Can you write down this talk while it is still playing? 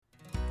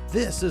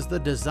This is the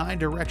Design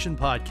Direction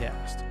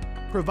Podcast,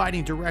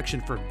 providing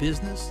direction for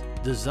business,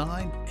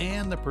 design,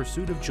 and the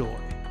pursuit of joy.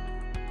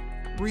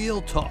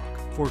 Real talk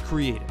for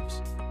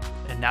creatives.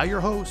 And now your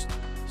host,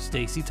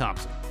 Stacy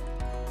Thompson.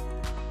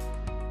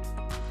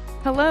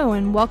 Hello,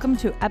 and welcome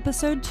to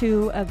episode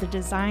 2 of the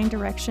Design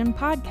Direction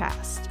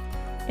Podcast.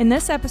 In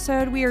this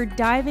episode, we are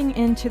diving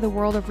into the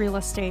world of real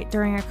estate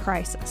during a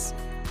crisis.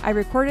 I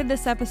recorded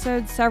this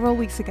episode several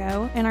weeks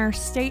ago, and our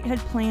state had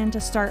planned to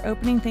start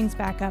opening things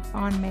back up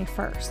on May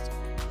 1st.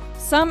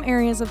 Some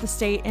areas of the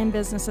state and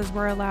businesses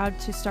were allowed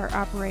to start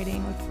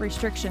operating with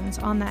restrictions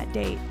on that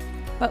date,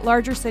 but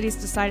larger cities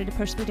decided to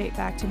push the date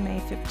back to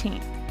May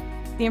 15th.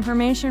 The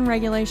information,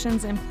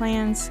 regulations, and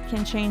plans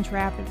can change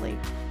rapidly,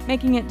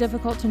 making it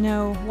difficult to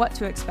know what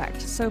to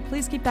expect, so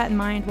please keep that in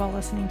mind while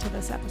listening to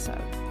this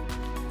episode.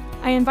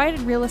 I invited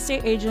real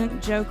estate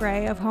agent Joe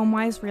Gray of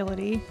HomeWise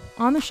Realty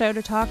on the show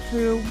to talk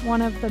through one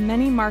of the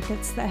many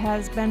markets that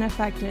has been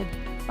affected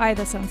by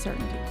this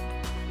uncertainty.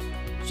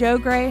 Joe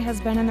Gray has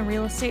been in the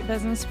real estate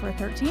business for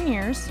 13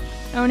 years,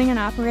 owning and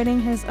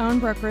operating his own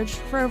brokerage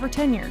for over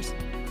 10 years.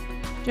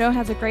 Joe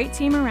has a great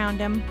team around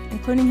him,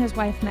 including his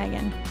wife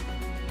Megan.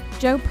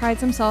 Joe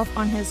prides himself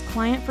on his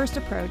client-first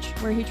approach,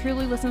 where he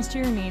truly listens to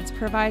your needs,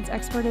 provides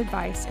expert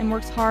advice, and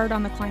works hard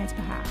on the client's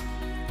behalf.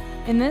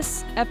 In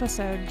this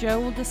episode,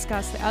 Joe will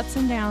discuss the ups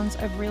and downs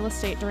of real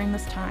estate during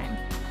this time,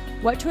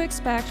 what to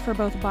expect for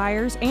both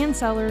buyers and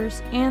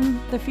sellers, and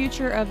the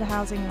future of the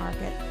housing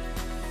market.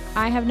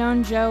 I have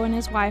known Joe and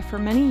his wife for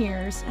many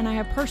years, and I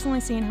have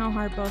personally seen how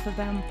hard both of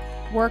them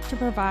work to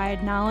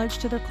provide knowledge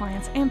to their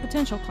clients and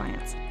potential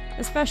clients,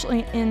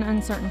 especially in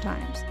uncertain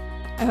times.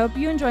 I hope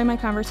you enjoy my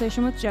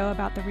conversation with Joe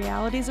about the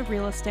realities of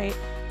real estate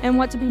and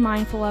what to be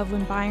mindful of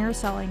when buying or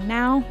selling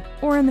now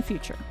or in the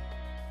future.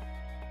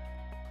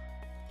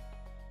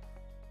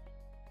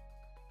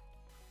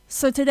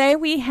 So today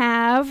we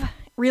have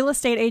real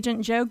estate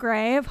agent Joe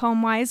Gray of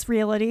HomeWise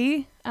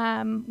Realty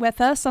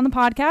with us on the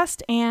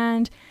podcast,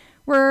 and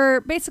we're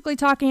basically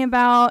talking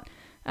about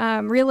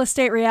real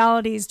estate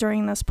realities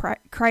during this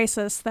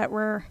crisis that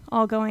we're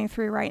all going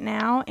through right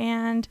now.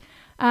 And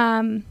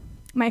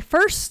my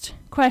first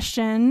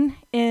question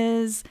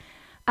is,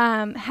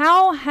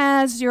 how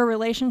has your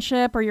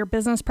relationship or your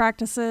business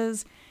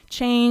practices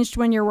changed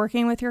when you're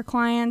working with your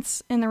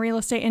clients in the real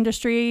estate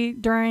industry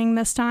during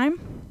this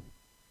time?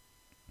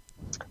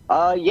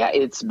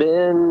 It's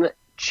been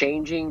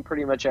changing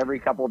pretty much every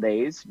couple of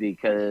days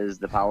because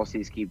the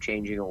policies keep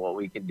changing on what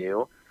we can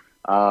do.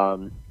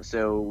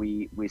 So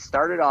we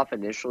started off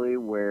initially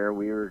where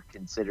we were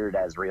considered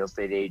as real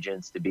estate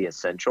agents to be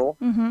essential.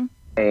 Mm-hmm.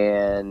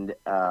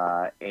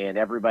 And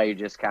everybody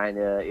just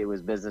it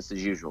was business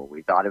as usual.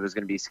 We thought it was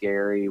going to be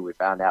scary. We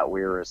found out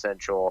we were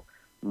essential.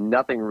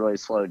 Nothing really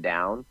slowed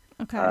down.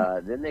 Okay.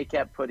 Then they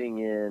kept putting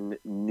in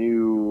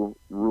new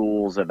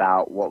rules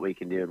about what we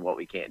can do and what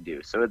we can't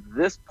do. So at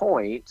this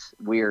point,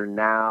 we are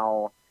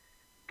now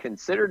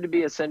considered to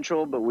be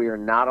essential, but we are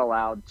not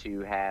allowed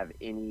to have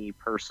any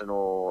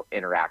personal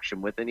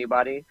interaction with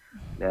anybody.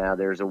 Now,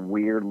 there's a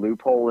weird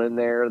loophole in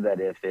there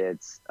that if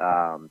it's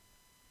a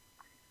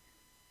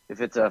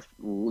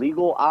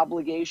legal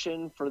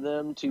obligation for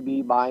them to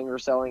be buying or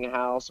selling a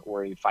house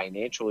or a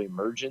financial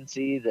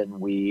emergency, then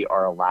we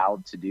are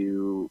allowed to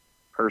do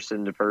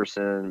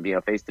person-to-person,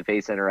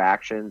 face-to-face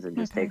interactions and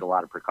just take a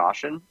lot of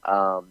precaution.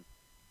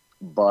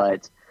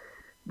 But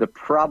the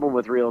problem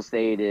with real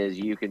estate is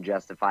you can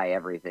justify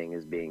everything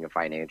as being a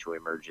financial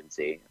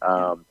emergency.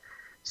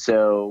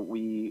 So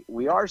we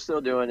are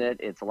still doing it.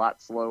 It's a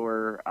lot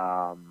slower.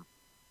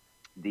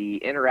 The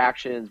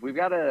interactions, we've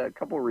got a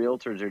couple of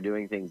realtors are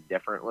doing things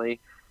differently.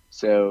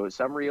 So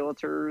some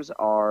realtors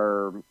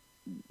are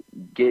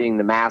getting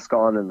the mask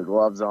on and the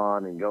gloves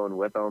on and going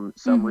with them.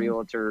 Some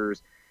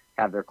realtors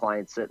have their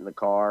clients sit in the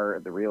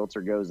car. The realtor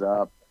goes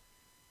up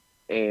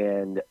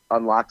and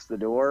unlocks the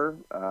door,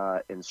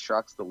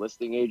 instructs the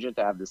listing agent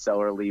to have the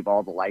seller leave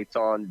all the lights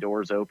on,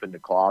 doors open to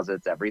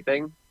closets,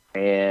 everything.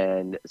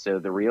 And so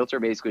the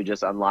realtor basically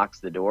just unlocks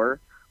the door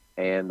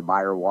and the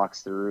buyer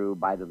walks through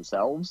by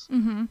themselves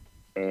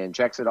and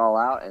checks it all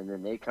out. And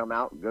then they come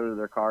out, go to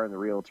their car, and the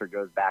realtor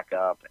goes back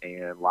up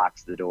and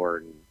locks the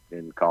door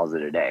and calls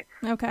it a day.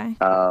 Okay.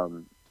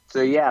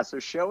 So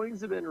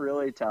showings have been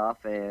really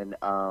tough, and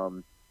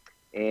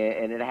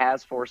it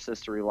has forced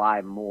us to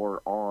rely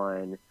more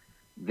on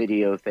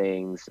video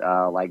things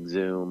like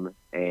Zoom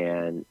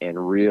and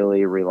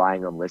really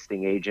relying on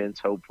listing agents,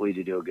 hopefully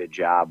to do a good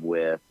job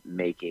with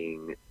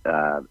making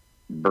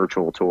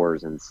virtual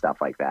tours and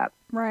stuff like that.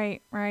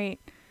 Right.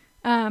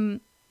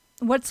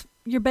 What's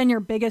been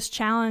your biggest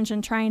challenge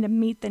in trying to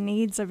meet the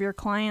needs of your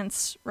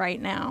clients right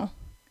now?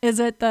 Is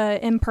it the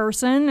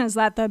in-person? Is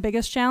that the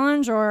biggest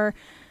challenge, or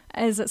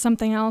is it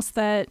something else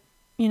that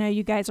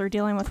you guys are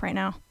dealing with right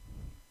now?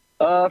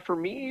 For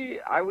me,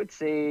 I would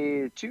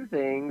say two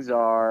things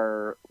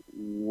are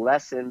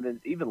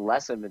even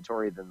less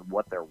inventory than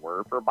what there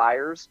were for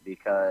buyers,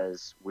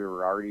 because we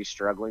were already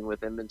struggling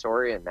with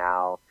inventory, and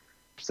now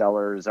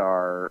sellers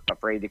are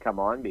afraid to come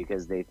on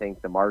because they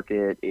think the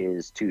market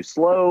is too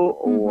slow,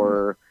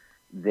 or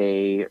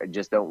they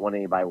just don't want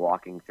anybody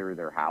walking through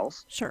their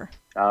house. Sure.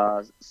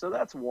 So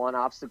that's one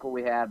obstacle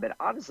we have. But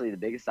honestly, the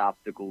biggest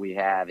obstacle we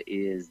have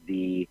is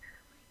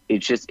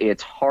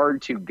it's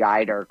hard to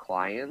guide our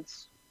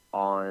clients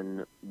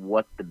on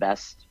what the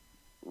best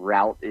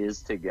route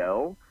is to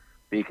go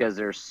because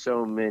there's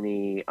so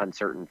many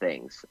uncertain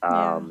things.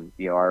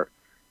 Our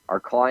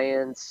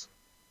clients,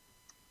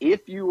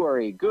 if you are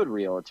a good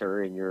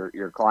realtor and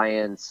your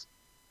clients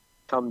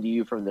come to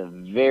you from the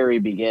very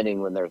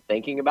beginning when they're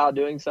thinking about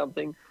doing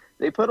something,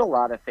 they put a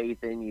lot of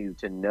faith in you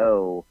to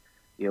know,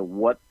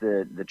 what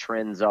the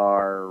trends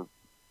are,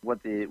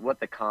 what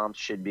the comps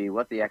should be,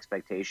 what the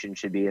expectation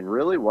should be, and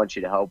really want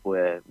you to help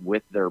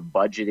with their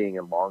budgeting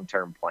and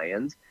long-term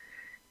plans.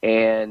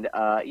 And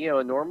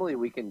normally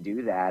we can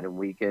do that, and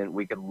we can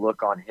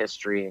look on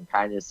history and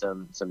kind of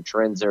some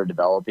trends that are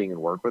developing and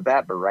work with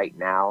that. But right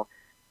now,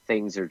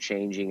 things are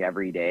changing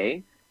every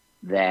day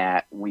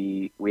that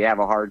we have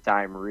a hard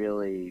time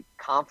really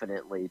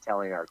confidently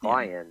telling our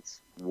clients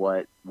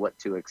what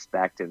to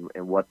expect and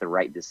what the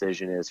right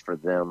decision is for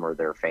them or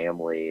their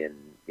family and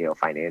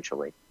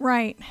financially.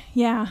 Right.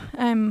 Yeah.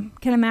 Can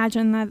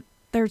imagine that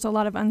there's a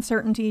lot of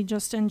uncertainty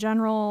just in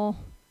general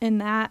in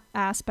that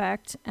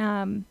aspect.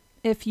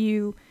 If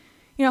you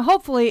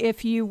hopefully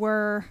if you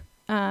were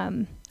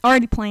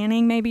already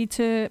planning maybe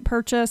to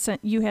purchase and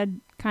you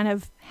had kind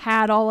of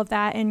had all of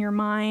that in your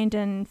mind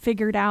and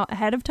figured out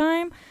ahead of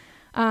time.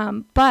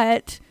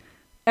 But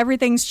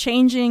everything's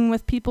changing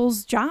with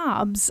people's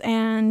jobs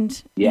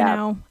and,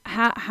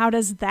 how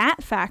does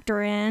that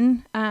factor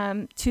in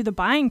to the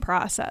buying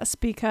process?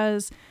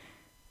 Because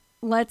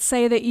let's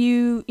say that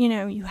you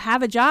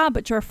have a job,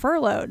 but you're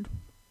furloughed.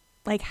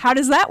 Like, how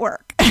does that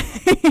work?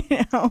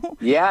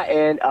 Yeah.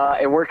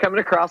 And we're coming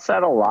across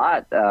that a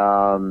lot.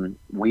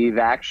 We've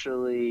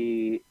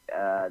actually,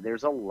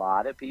 there's a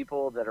lot of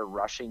people that are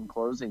rushing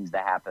closings to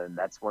happen.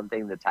 That's one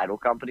thing the title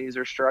companies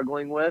are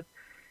struggling with.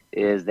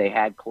 Is they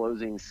had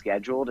closings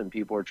scheduled and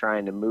people are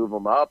trying to move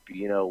them up,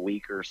 a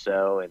week or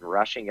so and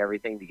rushing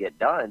everything to get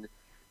done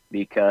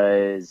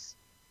because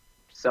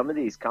some of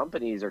these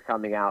companies are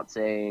coming out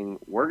saying,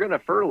 we're going to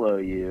furlough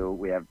you.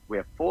 We have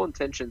full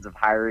intentions of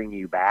hiring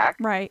you back.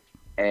 Right.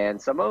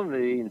 And some of them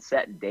have even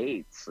set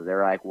dates. So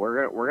they're like,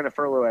 we're going to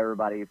furlough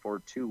everybody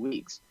for 2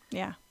 weeks.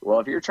 Yeah. Well,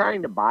 if you're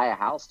trying to buy a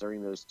house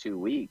during those 2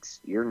 weeks,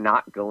 you're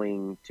not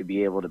going to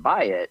be able to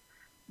buy it.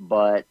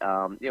 But,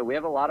 we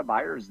have a lot of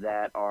buyers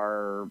that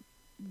are,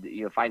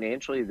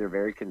 financially, they're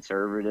very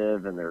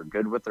conservative and they're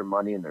good with their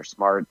money and they're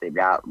smart. They've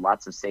got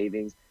lots of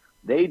savings.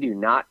 They do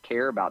not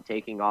care about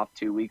taking off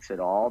 2 weeks at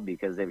all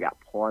because they've got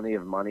plenty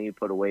of money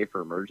put away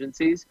for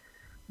emergencies.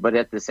 But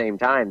at the same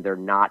time, they're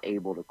not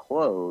able to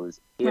close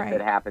if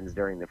it happens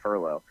during the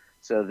furlough.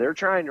 So they're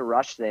trying to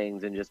rush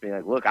things and just be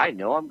like, look, I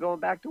know I'm going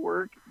back to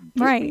work.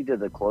 Get me to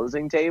the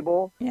closing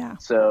table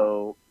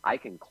so I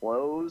can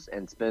close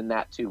and spend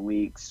that 2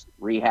 weeks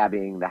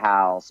rehabbing the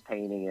house,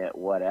 painting it,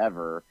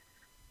 whatever.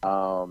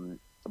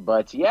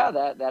 But yeah,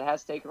 that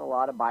has taken a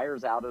lot of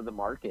buyers out of the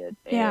market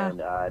and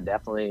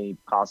definitely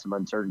caused some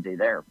uncertainty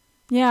there.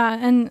 Yeah,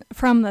 and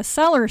from the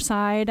seller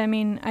side, I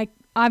mean, I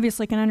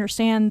obviously can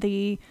understand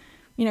the,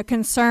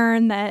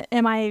 concern that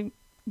am I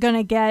going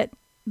to get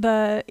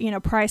the,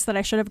 price that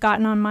I should have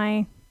gotten on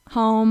my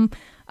home.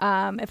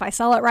 If I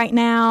sell it right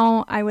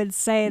now, I would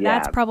say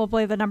that's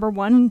probably the number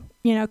one,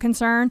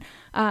 concern.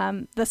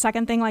 The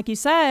second thing, like you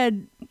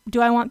said,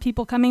 do I want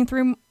people coming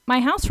through my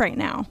house right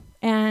now?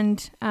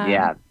 And,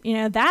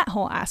 that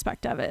whole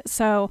aspect of it.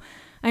 So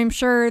I'm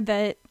sure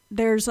that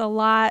there's a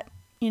lot,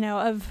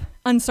 of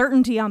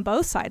uncertainty on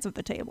both sides of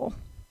the table.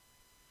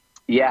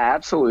 Yeah,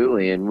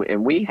 absolutely.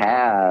 And we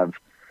have,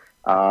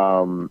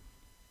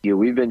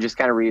 we've been just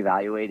kind of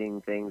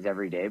reevaluating things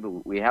every day,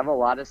 but we have a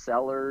lot of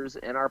sellers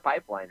in our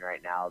pipeline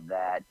right now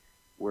that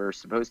were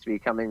supposed to be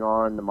coming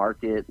on the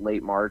market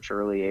late March,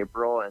 early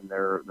April, and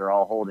they're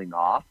all holding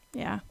off.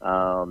 Yeah.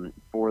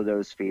 For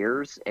those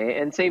fears.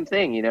 And same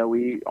thing,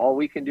 all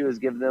we can do is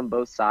give them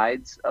both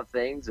sides of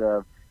things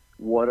of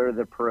what are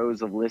the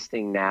pros of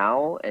listing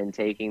now and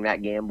taking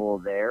that gamble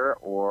there,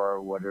 or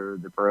what are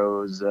the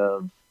pros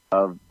of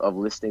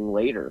listing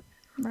later.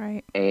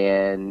 Right.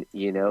 And,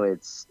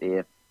 it's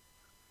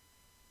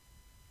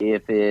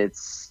if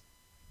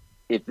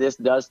this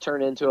does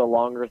turn into a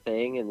longer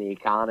thing and the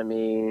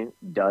economy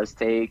does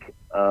take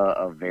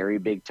a very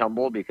big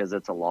tumble because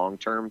it's a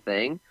long-term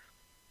thing,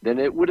 then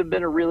it would have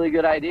been a really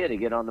good idea to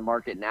get on the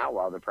market now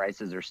while the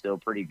prices are still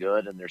pretty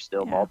good and there's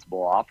still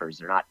multiple offers.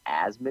 They're not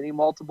as many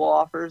multiple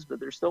offers, but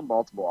there's still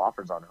multiple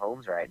offers on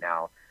homes right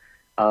now.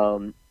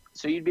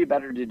 So you'd be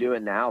better to do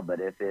it now.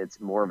 But if it's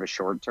more of a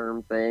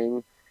short-term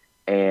thing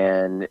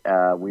and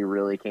we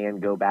really can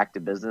go back to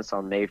business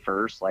on May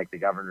 1st, like the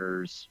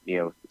governor's,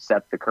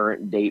 set the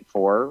current date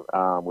for,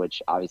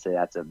 which obviously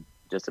that's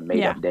just a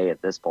made-up day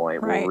at this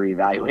point. Right. We'll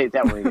reevaluate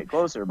that when we get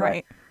closer.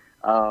 Right.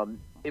 But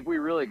if we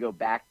really go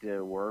back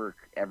to work,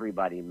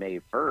 everybody May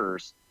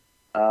 1st,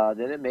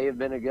 then it may have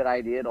been a good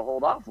idea to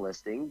hold off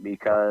listing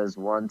because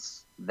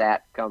once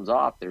that comes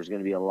off, there's going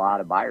to be a lot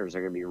of buyers that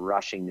are going to be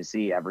rushing to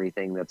see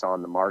everything that's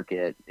on the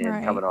market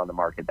and coming on the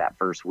market that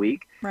first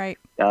week. Right.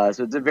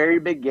 So it's a very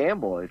big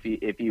gamble. If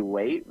you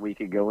wait, we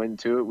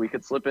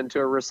could slip into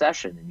a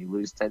recession and you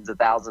lose tens of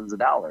thousands of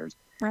dollars.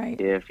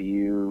 Right. If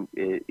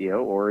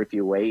or if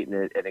you wait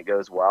and it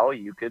goes well,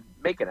 you could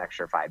make an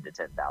extra $5,000 to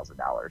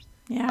 $10,000.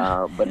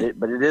 Yeah. But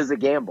it is a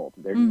gamble.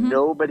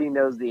 Nobody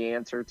knows the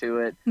answer to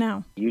it.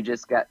 No. You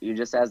just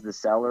as the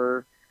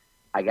seller,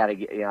 I got to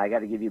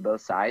give you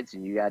both sides,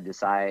 and you got to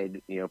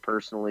decide,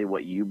 personally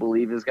what you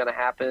believe is going to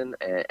happen,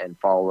 and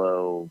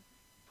follow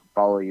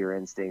your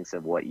instincts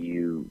of what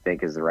you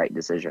think is the right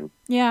decision.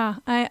 Yeah,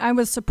 I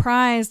was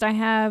surprised. I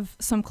have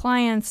some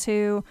clients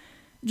who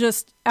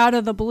just out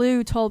of the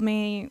blue told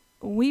me,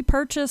 we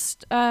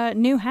purchased a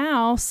new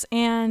house,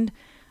 and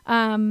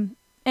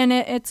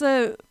it's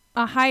a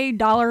high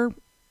dollar,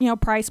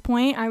 price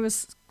point. I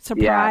was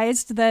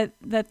surprised that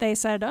they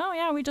said, oh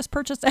yeah, we just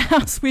purchased a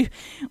house. We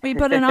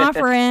put an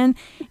offer in,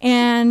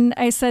 and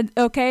I said,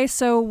 okay,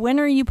 so when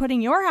are you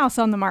putting your house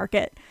on the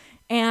market?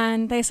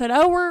 And they said,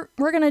 oh,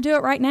 we're going to do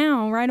it right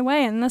now, right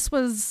away. And this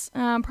was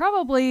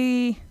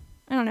probably,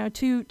 I don't know,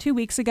 two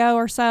weeks ago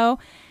or so.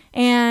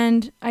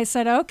 And I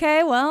said,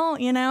 okay, well,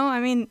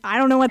 I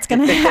don't know what's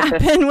going to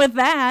happen with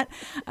that.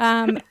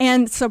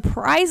 And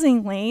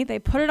surprisingly, they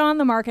put it on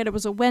the market. It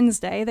was a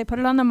Wednesday. They put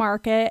it on the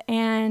market,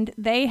 and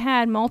they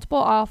had multiple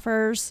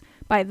offers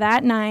by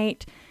that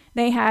night.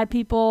 They had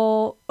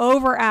people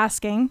over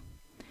asking,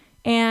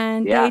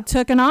 and they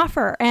took an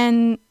offer,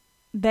 and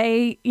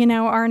they,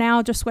 are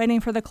now just waiting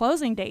for the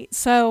closing date.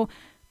 So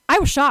I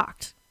was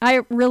shocked.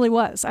 I really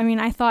was. I mean,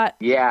 I thought,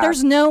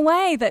 there's no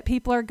way that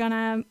people are going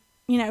to,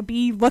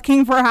 be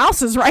looking for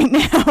houses right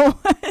now.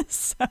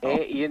 So.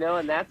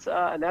 And that's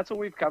what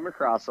we've come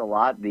across a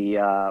lot.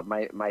 The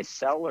my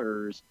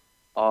sellers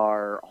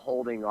are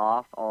holding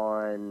off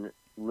on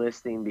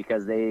listing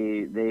because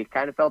they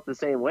kind of felt the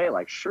same way.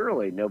 Like,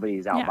 surely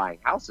nobody's out buying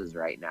houses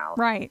right now.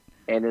 Right.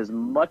 And as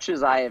much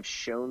as I have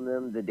shown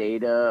them the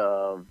data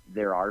of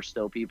there are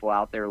still people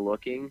out there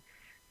looking,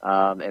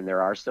 and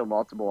there are still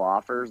multiple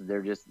offers,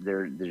 they're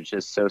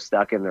just so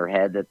stuck in their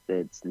head that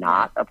it's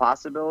not a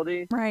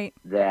possibility, right?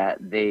 That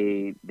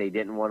they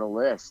didn't want to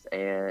list.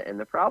 And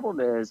the problem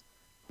is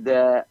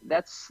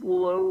that's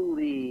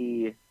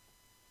slowly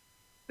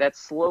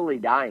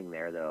dying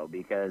there, though,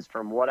 because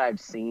from what I've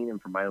seen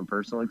and from my own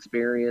personal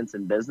experience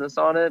and business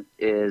on it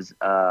is,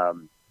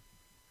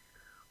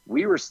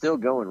 we were still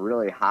going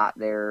really hot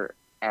there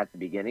at the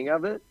beginning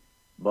of it,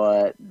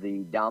 but the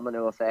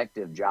domino effect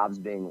of jobs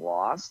being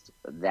lost,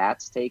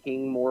 that's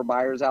taking more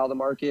buyers out of the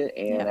market.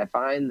 And I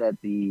find that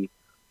the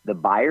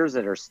buyers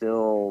that are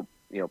still,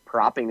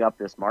 propping up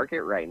this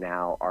market right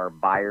now are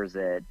buyers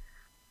that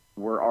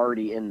were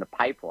already in the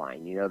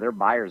pipeline. They're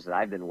buyers that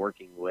I've been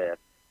working with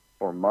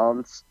for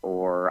months,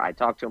 or I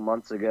talked to them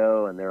months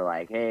ago, and they're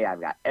like, hey,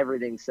 I've got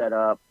everything set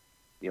up.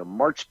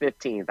 March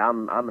 15th,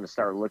 I'm going to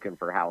start looking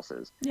for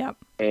houses. Yep.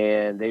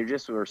 And they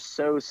just were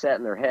so set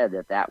in their head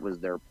that was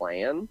their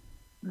plan,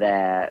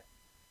 that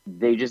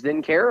they just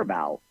didn't care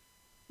about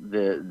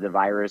the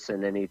virus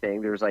and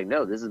anything. There's like,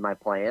 no, this is my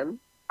plan.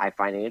 I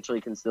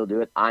financially can still do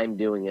it. I'm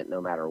doing it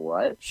no matter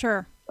what.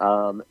 Sure.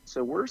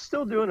 So we're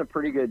still doing a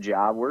pretty good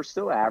job. We're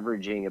still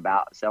averaging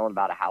selling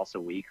about a house a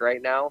week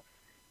right now.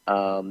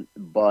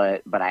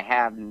 But I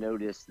have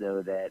noticed,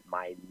 though, that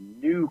my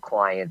new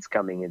clients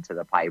coming into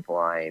the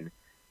pipeline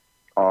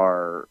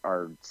are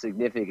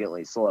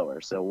significantly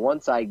slower. So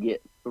once I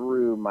get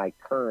through my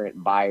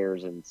current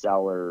buyers and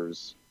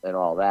sellers and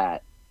all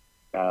that,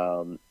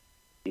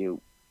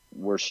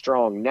 we're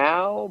strong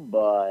now,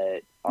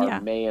 but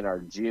our May and our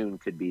June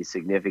could be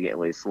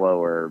significantly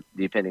slower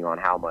depending on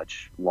how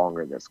much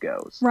longer this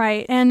goes.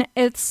 Right. And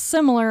it's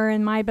similar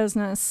in my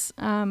business.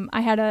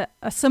 I had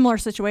a similar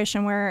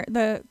situation where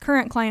the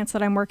current clients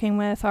that I'm working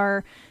with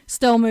are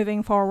still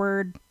moving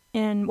forward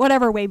in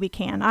whatever way we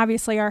can.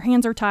 Obviously, our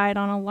hands are tied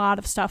on a lot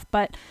of stuff,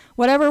 but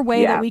whatever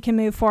way that we can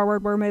move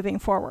forward, we're moving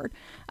forward.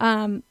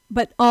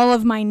 But all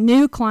of my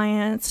new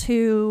clients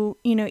who,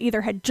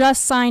 either had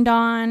just signed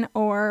on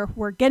or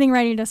were getting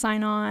ready to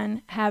sign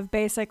on have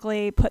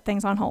basically put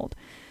things on hold.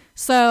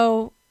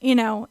 So,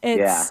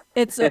 it's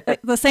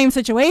the same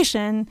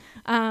situation.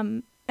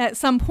 At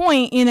some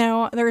point,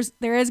 there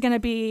is going to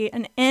be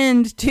an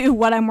end to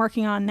what I'm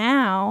working on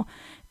now,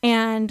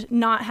 and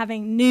not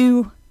having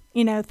new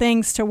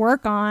things to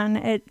work on,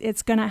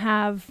 it's going to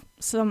have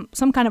some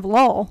kind of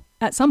lull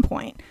at some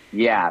point.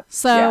 Yeah.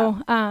 So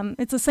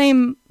it's the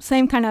same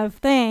kind of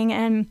thing.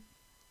 And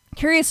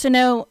curious to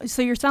know,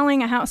 so you're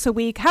selling a house a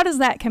week. How does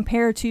that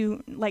compare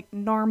to like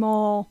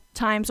normal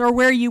times, or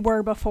where you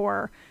were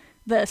before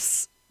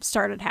this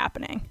started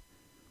happening?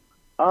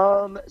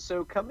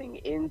 So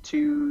coming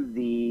into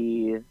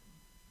the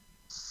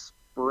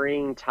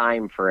spring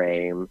time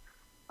frame,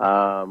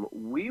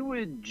 we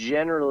would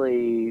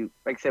generally,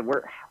 like I said,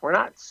 we're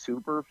not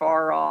super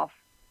far off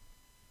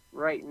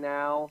right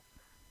now.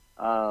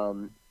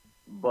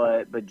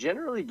 But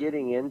generally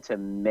getting into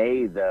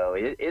May, though,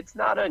 it's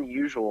not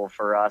unusual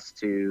for us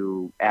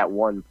to, at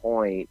one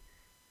point,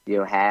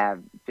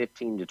 have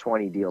 15 to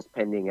 20 deals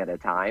pending at a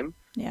time.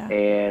 Yeah.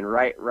 And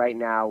right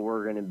now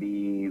we're going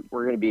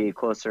to be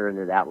closer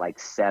into that, like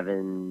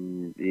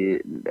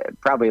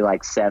probably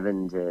like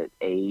 7 to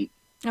 8.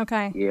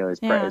 Okay.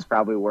 Is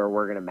probably where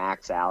we're going to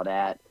max out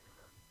at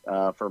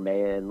for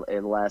May,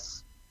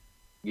 unless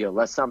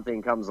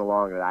something comes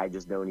along that I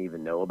just don't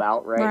even know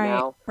about right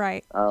now.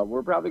 Right.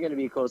 We're probably going to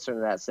be closer to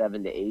that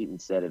 7 to 8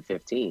 instead of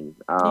 15.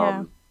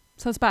 Yeah.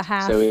 So it's about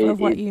half of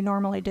what you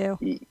normally do.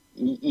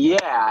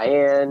 Yeah,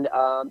 and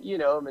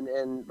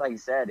and like I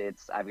said,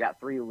 I've got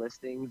 3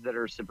 listings that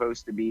were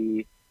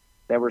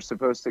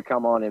supposed to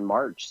come on in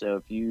March. So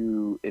if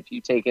you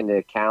take into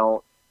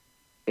account,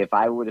 if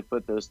I would have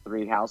put those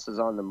 3 houses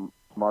on the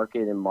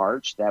market in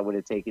March, that would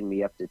have taken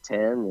me up to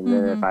 10. And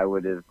then if I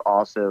would have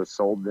also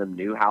sold them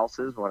new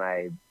houses when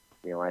I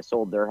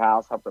sold their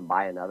house, helped them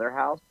buy another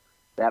house,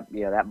 that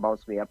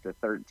bumps me up to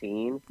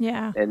 13.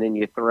 Yeah. And then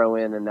you throw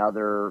in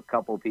another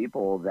couple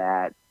people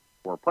that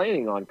were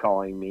planning on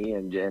calling me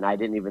and I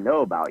didn't even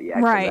know about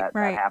yet. Right.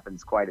 That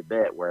happens quite a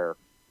bit, where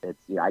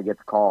it's, I get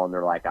the call and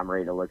they're like, I'm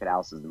ready to look at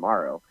houses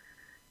tomorrow.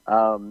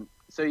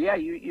 So yeah,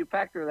 you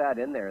factor that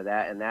in there,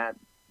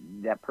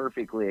 that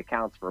perfectly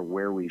accounts for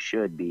where we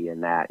should be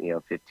in that,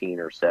 15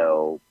 or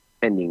so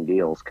pending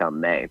deals come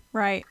May.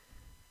 Right.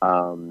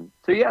 So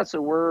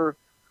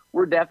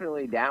we're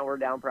definitely down. We're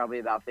down probably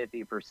about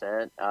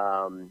 50%.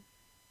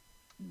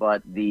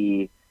 But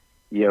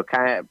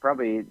kind of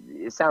probably,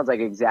 it sounds like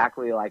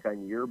exactly like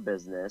on your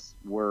business,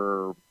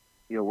 we're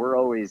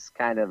always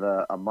kind of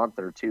a month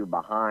or 2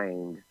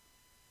 behind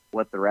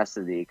what the rest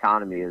of the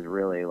economy is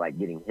really like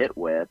getting hit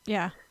with.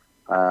 Yeah.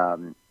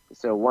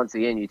 So once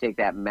again, you take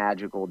that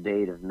magical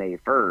date of May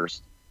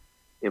 1st.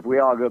 If we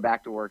all go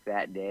back to work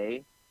that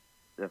day,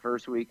 the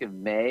first week of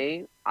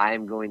May,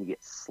 I'm going to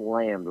get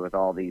slammed with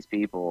all these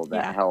people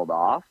that held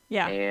off.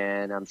 Yeah.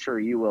 And I'm sure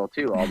you will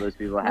too. All those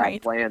people have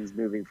Right. plans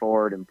moving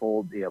forward and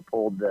pulled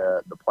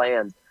the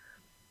plans.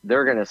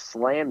 They're going to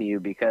slam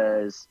you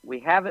because we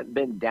haven't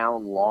been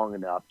down long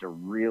enough to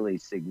really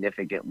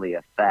significantly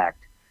affect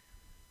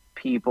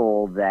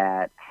people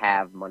that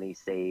have money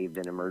saved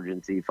in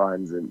emergency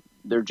funds and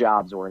their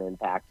jobs weren't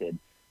impacted.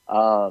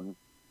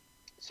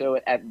 So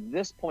at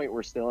this point,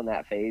 we're still in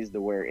that phase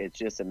to where it's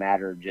just a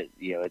matter of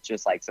it's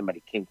just like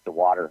somebody kinked the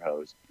water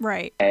hose.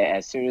 Right.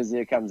 As soon as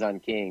it comes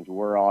unkinked,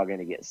 we're all going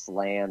to get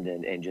slammed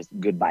and just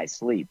goodbye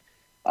sleep.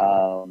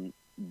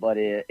 But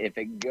if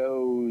it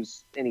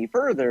goes any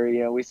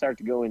further, we start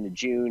to go into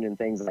June and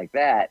things like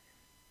that.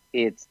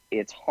 It's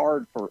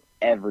hard for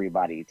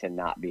everybody to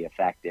not be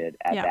affected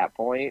at that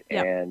point.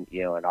 Yep. And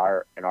in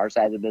our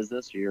side of the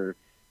business,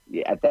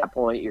 at that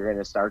point you're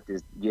going to start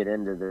to get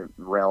into the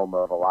realm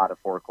of a lot of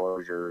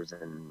foreclosures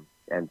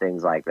and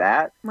things like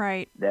that.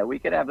 Right. That we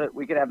could have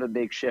a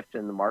big shift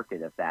in the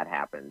market if that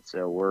happens.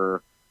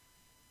 So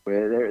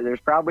there's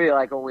probably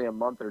like only a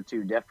month or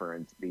 2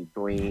 difference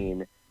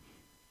between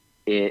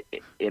it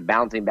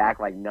bouncing back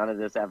like none of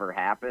this ever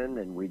happened,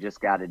 and we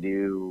just got to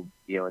do,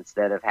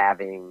 instead of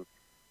having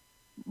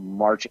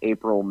March,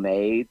 April,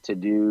 May to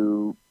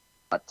do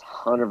a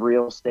ton of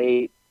real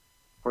estate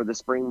for the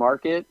spring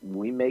market,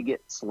 we may get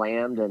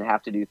slammed and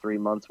have to do 3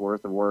 months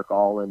worth of work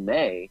all in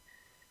May.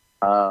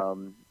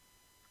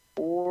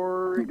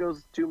 Or it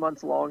goes 2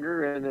 months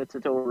longer and it's a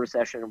total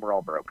recession and we're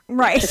all broke.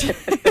 Right.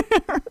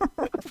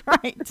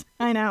 Right.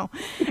 I know.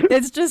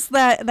 It's just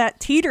that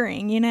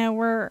teetering,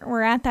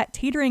 we're at that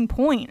teetering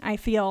point. I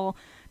feel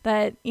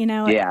that,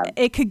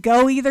 it could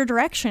go either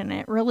direction.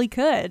 It really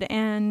could.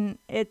 And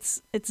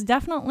it's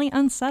definitely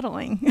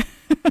unsettling.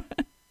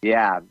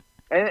 Yeah.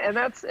 And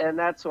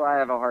that's why I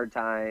have a hard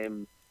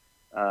time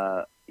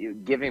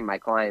giving my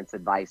clients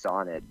advice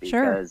on it,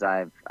 because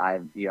Sure.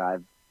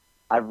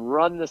 I've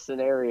run the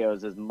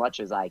scenarios as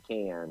much as I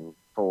can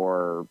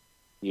for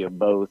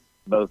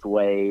both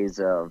ways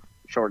of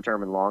short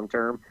term and long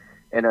term,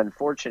 and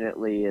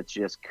unfortunately, it's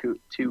just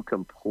 2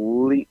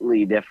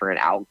 completely different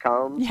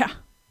outcomes. Yeah.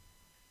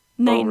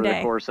 Over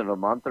the course of a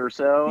month or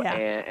so, Yeah.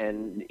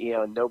 and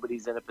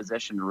nobody's in a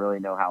position to really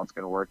know how it's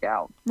going to work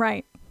out.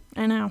 Right.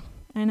 I know.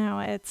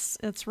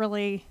 It's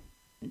really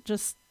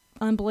just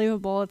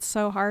unbelievable. It's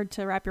so hard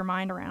to wrap your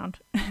mind around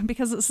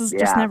because this has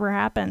just never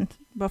happened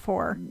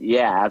before.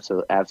 Yeah,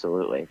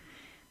 absolutely.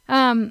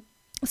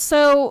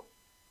 So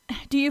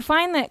do you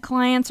find that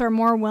clients are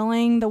more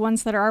willing, the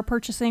ones that are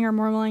purchasing are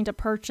more willing to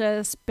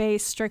purchase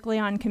based strictly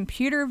on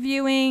computer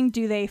viewing?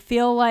 Do they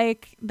feel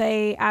like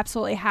they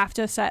absolutely have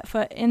to set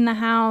foot in the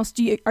house?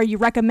 Are you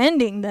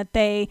recommending that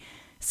they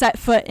set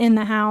foot in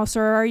the house,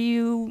 or are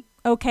you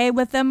okay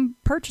with them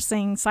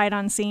purchasing sight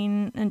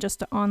unseen and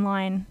just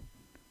online?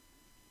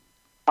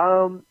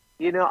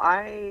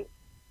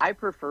 I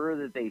prefer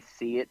that they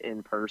see it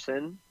in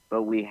person,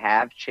 but we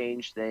have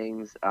changed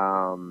things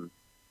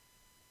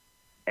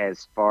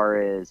as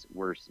far as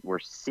we're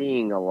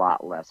seeing a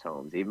lot less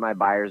homes. Even my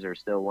buyers are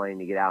still wanting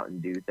to get out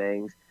and do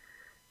things.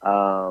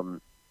 We're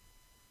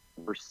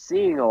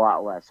seeing a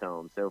lot less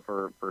homes. So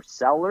for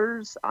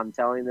sellers, I'm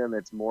telling them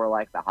it's more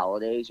like the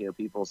holidays.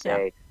 People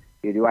say,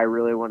 do I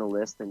really want to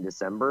list in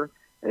December?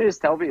 I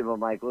just tell people, I'm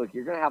like, look,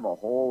 you're going to have a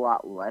whole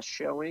lot less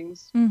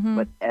showings, Mm-hmm.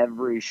 but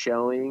every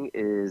showing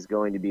is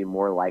going to be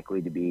more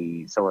likely to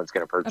be someone's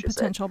going to A purchase it.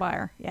 potential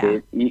buyer. Yeah.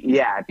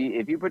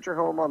 If you put your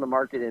home on the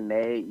market in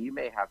May, you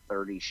may have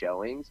 30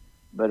 showings,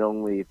 but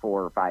only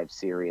 4 or 5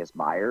 serious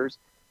buyers.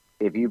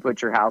 If you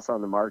put your house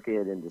on the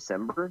market in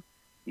December,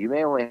 you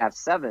may only have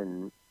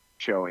 7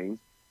 showings,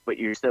 but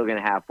you're still going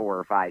to have 4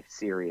 or 5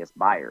 serious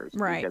buyers,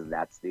 Right. because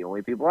that's the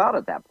only people out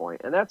at that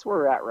point. And that's where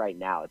we're at right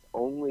now. It's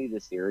only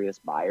the serious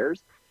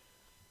buyers.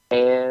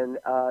 And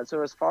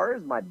so as far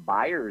as my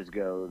buyers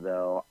go,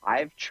 though,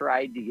 I've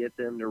tried to get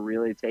them to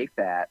really take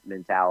that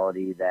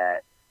mentality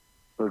that,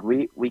 look,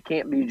 we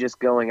can't be just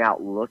going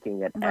out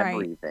looking at Right.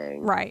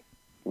 everything. Right.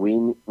 We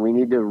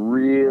need to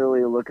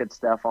really look at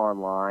stuff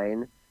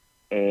online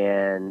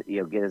and,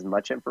 get as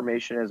much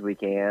information as we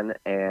can.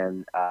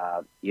 And,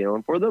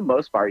 and for the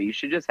most part, you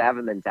should just have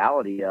a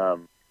mentality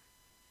of,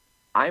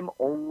 I'm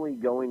only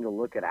going to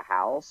look at a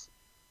house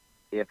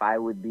if I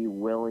would be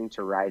willing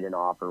to write an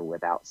offer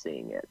without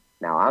seeing it.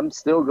 Now, I'm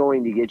still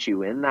going to get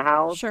you in the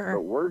house, Sure.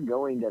 but we're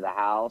going to the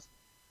house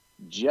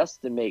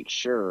just to make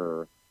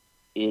sure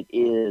it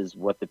is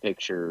what the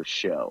pictures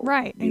show.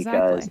 Right,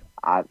 Because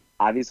exactly.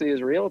 obviously, as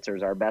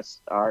realtors,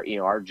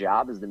 our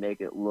job is to make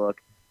it look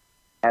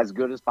as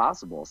good as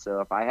possible. So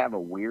if I have a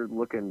weird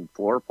looking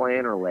floor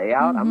plan or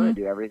layout, I'm going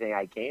to do everything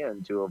I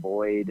can to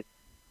avoid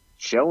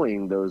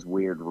showing those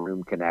weird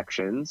room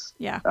connections.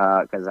 Yeah.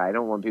 Because I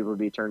don't want people to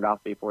be turned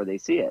off before they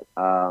see it.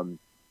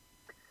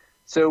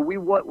 So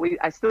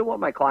I still want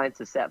my clients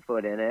to set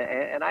foot in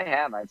it, and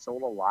I've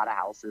sold a lot of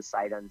houses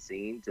sight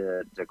unseen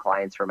to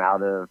clients from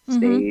out of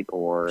state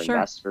or Sure.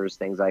 investors,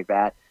 things like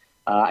that.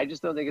 I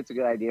just don't think it's a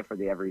good idea for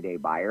the everyday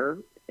buyer,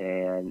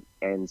 and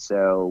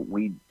so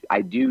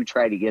I do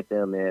try to get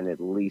them in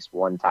at least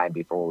one time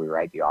before we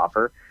write the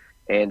offer.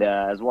 And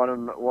as one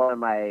of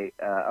my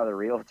other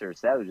realtors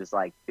said, was just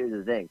like, here's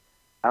the thing,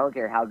 I don't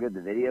care how good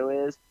the video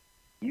is,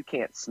 you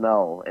can't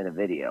smell in a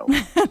video.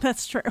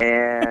 That's true.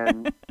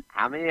 And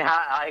how many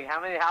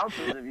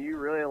houses have you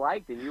really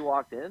liked and you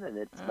walked in and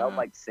it smelled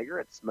like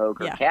cigarette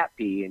smoke or cat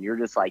pee, and you're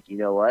just like, you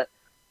know what?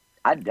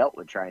 I dealt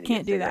with trying to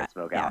get cigarette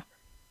smoke out.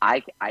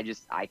 I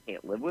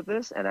can't live with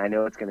this, and I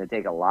know it's going to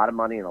take a lot of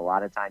money and a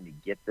lot of time to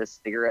get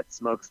this cigarette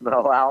smoke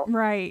smell out.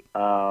 Right.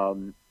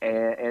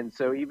 And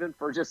so even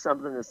for just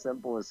something as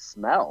simple as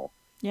smell,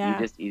 you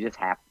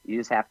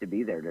just have to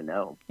be there to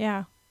know.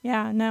 Yeah.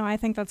 Yeah. No, I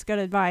think that's good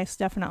advice.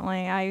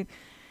 Definitely.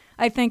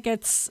 I think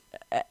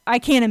I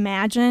can't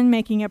imagine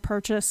making a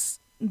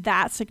purchase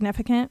that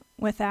significant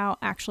without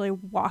actually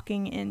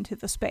walking into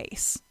the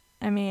space.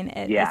 I mean,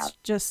 it's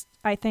just,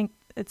 I think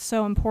it's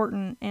so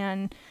important.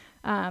 And,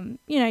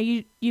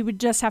 you would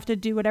just have to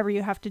do whatever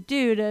you have to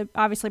do to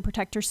obviously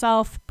protect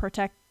yourself,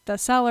 protect the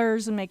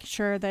sellers, and make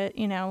sure that,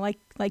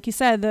 like you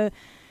said, the,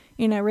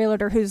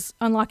 realtor who's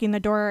unlocking the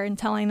door and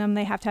telling them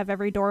they have to have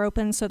every door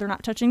open so they're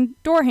not touching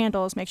door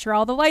handles, make sure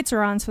all the lights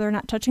are on so they're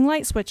not touching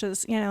light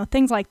switches,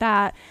 things like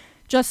that,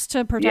 just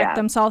to protect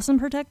themselves and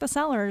protect the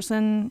sellers.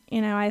 And,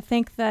 I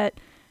think that,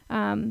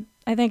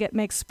 I think it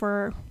makes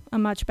for a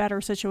much better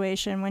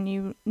situation when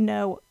you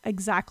know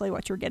exactly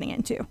what you're getting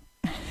into.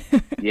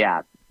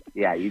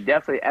 Yeah, you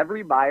definitely,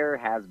 every buyer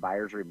has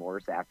buyer's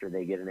remorse after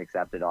they get an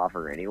accepted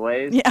offer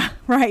anyways. Yeah,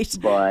 right.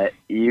 But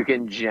you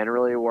can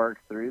generally work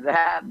through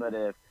that. But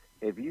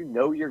if you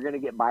know you're going to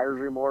get buyer's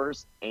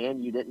remorse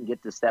and you didn't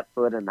get to step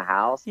foot in the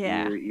house,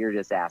 you're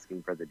just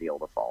asking for the deal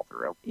to fall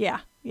through. Yeah.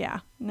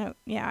 No,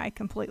 I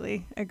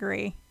completely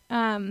agree.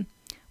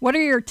 What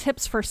are your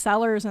tips for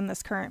sellers in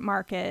this current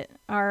market?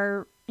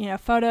 Are,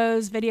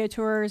 photos, video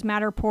tours,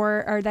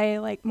 Matterport, are they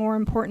like more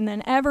important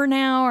than ever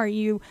now? Are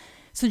you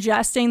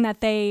suggesting that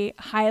they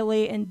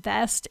highly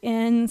invest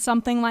in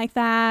something like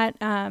that,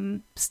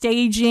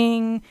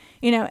 staging,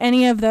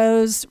 any of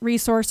those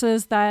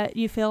resources that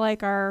you feel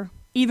like are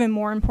even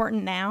more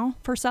important now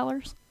for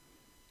sellers?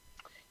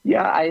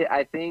 Yeah,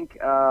 I think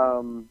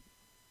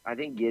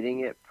getting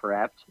it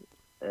prepped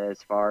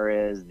as far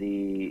as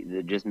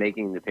the just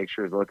making the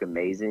pictures look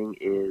amazing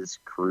is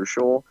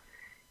crucial.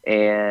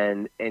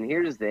 And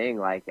here's the thing,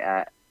 like,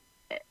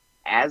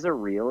 as a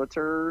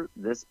realtor,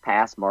 this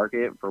past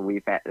market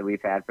we've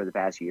had for the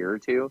past year or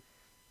two,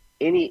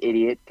 any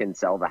idiot can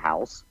sell the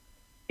house.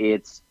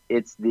 It's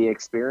the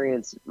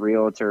experienced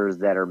realtors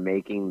that are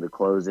making the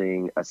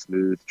closing a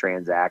smooth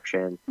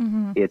transaction.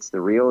 Mm-hmm. It's the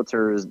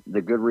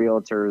good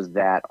realtors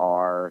that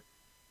are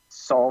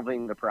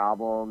solving the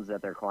problems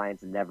that their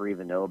clients never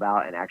even know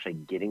about and actually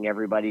getting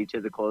everybody to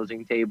the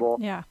closing table.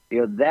 Yeah.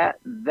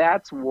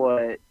 That's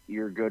what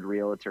your good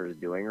realtor is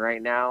doing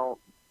right now.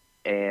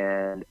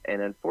 And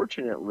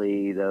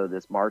unfortunately, though,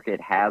 this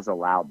market has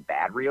allowed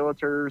bad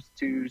realtors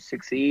to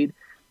succeed,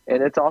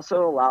 and it's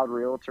also allowed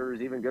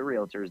realtors, even good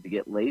realtors, to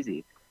get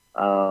lazy.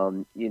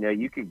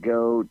 You could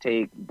go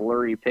take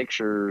blurry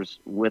pictures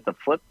with a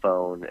flip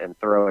phone and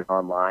throw it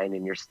online,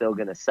 and you're still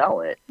going to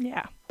sell it.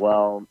 Yeah.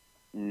 Well,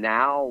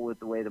 now with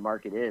the way the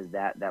market is,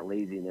 that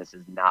laziness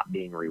is not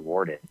being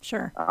rewarded.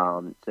 Sure.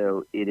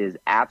 So it is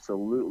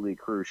absolutely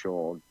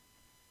crucial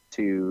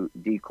to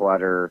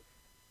declutter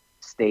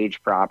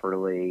stage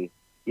properly,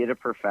 get a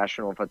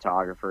professional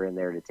photographer in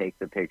there to take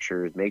the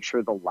pictures, make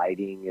sure the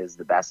lighting is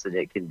the best that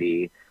it can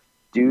be,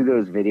 do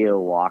those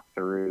video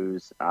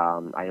walkthroughs.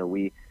 I know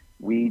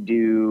we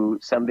do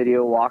some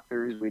video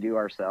walkthroughs we do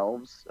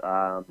ourselves,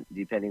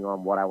 depending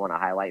on what I want to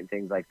highlight and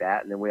things like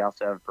that. And then we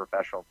also have a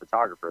professional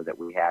photographer that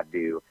we have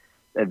do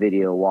a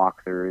video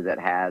walkthrough that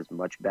has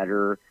much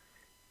better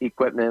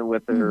equipment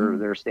with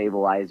their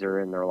stabilizer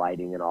and their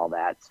lighting and all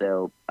that.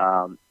 So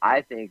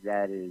I think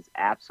that is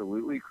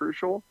absolutely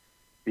crucial,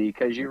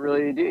 because you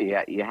really do.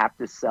 You have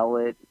to sell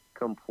it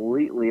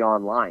completely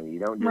online. You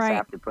don't just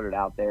have to put it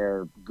out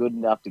there good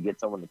enough to get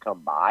someone to come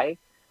by.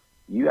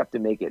 You have to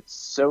make it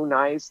so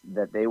nice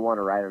that they want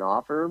to write an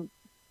offer,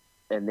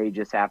 and they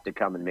just have to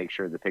come and make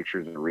sure the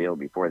pictures are real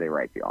before they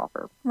write the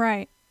offer.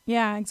 Right.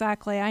 Yeah,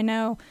 exactly. I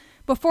know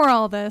before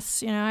all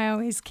this, I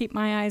always keep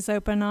my eyes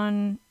open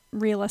on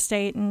real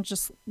estate and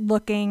just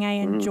looking. I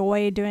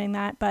enjoy doing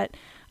that, but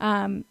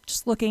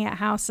just looking at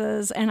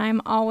houses, and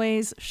I'm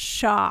always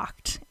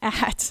shocked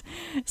at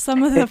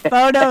some of the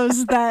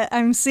photos that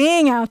I'm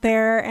seeing out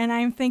there, and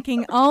I'm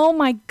thinking, oh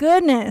my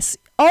goodness,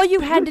 all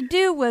you had to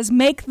do was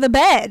make the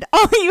bed.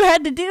 All you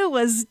had to do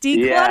was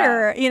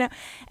declutter,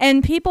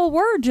 and people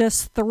were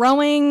just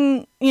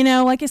throwing,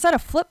 like you said, a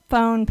flip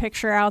phone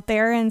picture out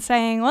there and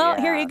saying,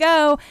 well, here you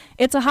go.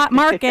 It's a hot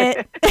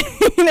market.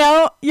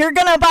 You're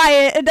going to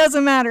buy it. It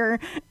doesn't matter.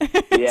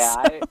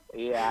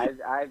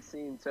 I've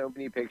seen so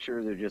many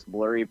pictures of just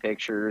blurry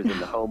pictures,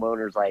 and the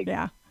homeowner's like,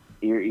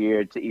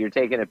 you're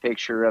taking a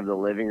picture of the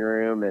living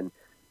room, and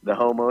the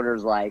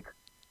homeowner's like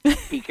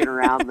peeking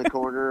around the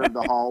corner of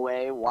the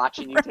hallway,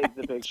 watching you take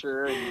the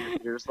picture, and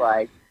you're just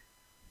like,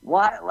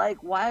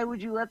 why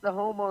would you let the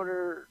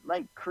homeowner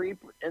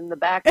creep in the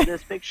back of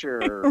this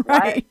picture?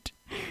 Right.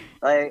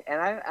 And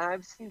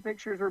I've seen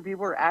pictures where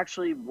people are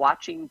actually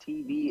watching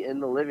TV in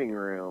the living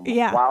room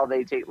while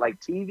they take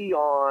TV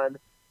on,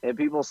 and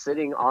people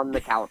sitting on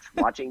the couch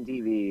watching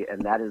TV,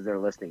 and that is their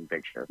listing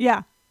picture.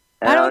 Yeah.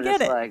 And I don't get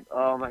it. Like,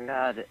 oh my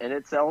God. And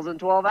it sells in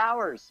 12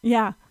 hours.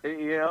 Yeah.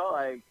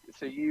 Like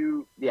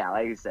you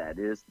said,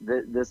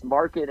 this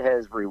market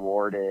has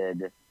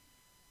rewarded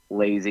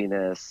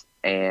laziness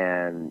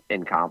and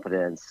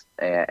incompetence.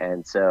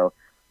 And so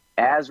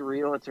as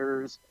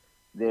realtors,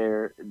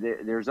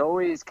 there's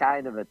always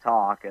kind of a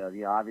talk of,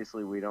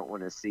 obviously we don't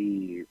want to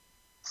see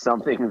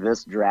something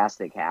this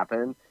drastic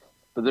happen,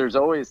 but there's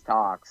always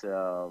talks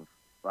of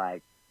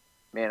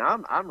man,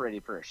 I'm ready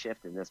for a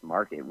shift in this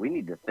market. We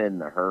need to thin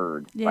the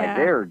herd. Yeah.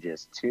 There are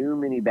just too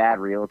many bad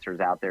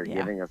realtors out there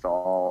giving us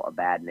all a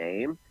bad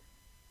name.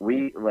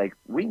 We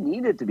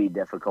need it to be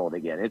difficult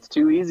again. It's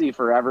too easy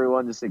for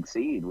everyone to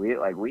succeed.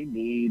 We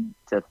need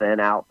to thin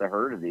out the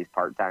herd of these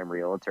part-time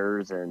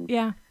realtors, and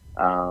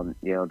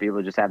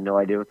people just have no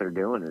idea what they're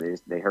doing.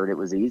 They heard it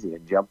was easy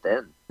and jumped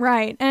in.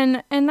 Right.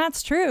 And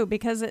that's true,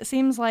 because it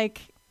seems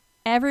like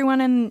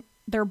everyone and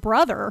their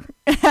brother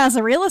has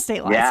a real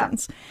estate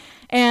license. Yeah.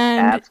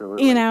 And,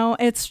 absolutely.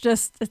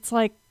 It's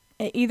like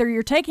either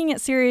you're taking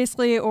it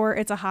seriously or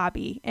it's a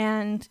hobby.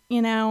 And,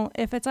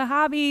 if it's a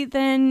hobby,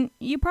 then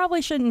you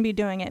probably shouldn't be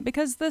doing it,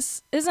 because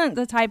this isn't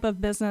the type of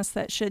business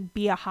that should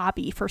be a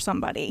hobby for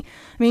somebody.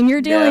 I mean,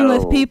 you're dealing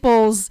with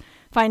people's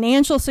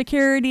financial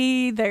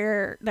security,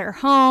 their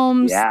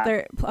homes,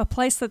 a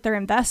place that they're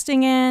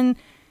investing in,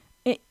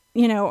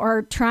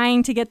 or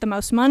trying to get the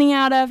most money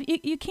out of.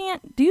 You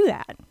can't do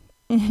that.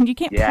 You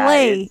can't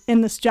play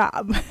in this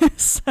job.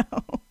 So.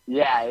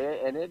 Yeah,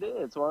 and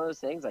it's one of those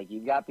things.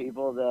 You've got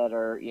people that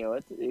are,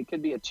 it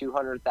could be a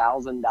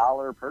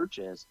 $200,000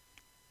 purchase,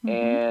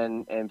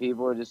 and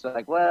people are just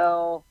like,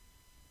 well,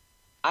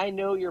 I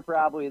know you're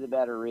probably the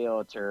better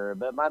realtor,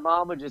 but my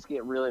mom would just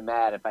get really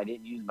mad if I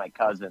didn't use my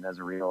cousin as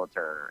a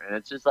realtor, and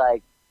it's just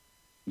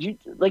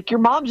your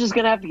mom's just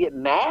gonna have to get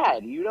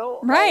mad,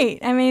 Right.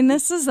 I mean,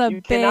 this is a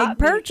big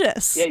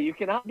purchase. You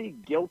cannot be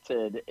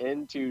guilted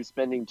into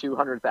spending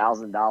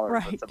 $200,000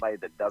 on somebody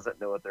that doesn't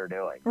know what they're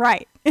doing.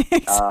 Right.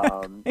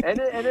 Exactly. And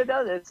it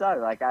does. It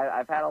sucks.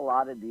 I've had a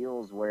lot of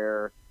deals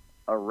where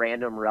a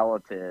random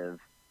relative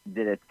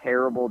did a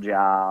terrible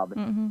job,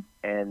 and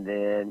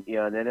then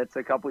then it's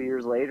a couple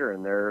years later,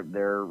 and they're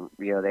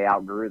they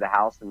outgrew the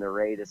house and they're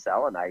ready to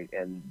sell, and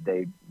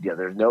they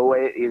there's no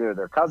way, either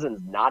their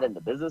cousin's not in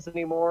the business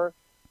anymore,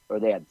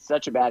 or they had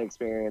such a bad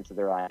experience that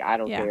they're like, I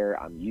don't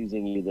care, I'm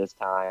using you this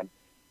time.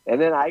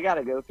 And then I got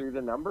to go through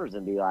the numbers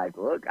and be like,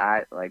 look,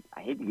 I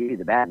hate to give you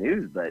the bad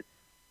news, but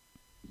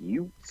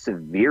you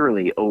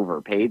severely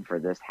overpaid for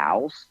this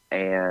house,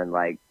 and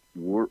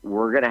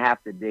we're gonna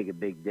have to dig a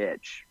big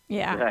ditch.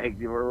 Yeah.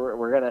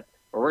 We're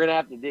gonna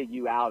have to dig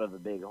you out of a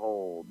big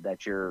hole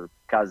that your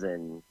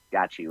cousin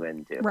got you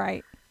into.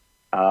 Right.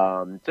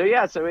 So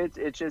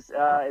it's just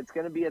it's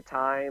gonna be a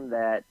time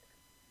that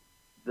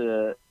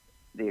the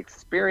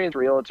experienced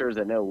realtors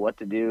that know what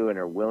to do and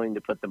are willing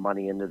to put the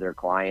money into their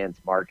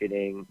clients'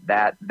 marketing,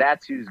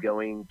 that's who's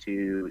going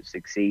to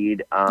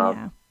succeed.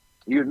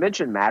 You had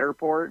mentioned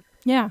Matterport.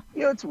 Yeah.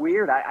 It's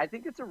weird. I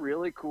think it's a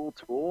really cool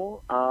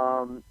tool.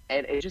 And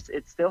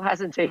it still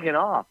hasn't taken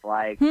off.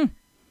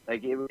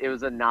 Like it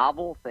was a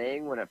novel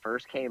thing when it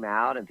first came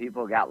out, and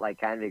people got like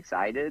kind of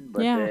excited,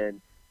 but Yeah.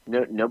 then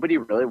nobody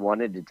really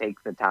wanted to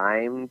take the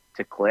time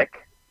to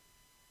click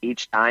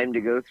each time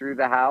to go through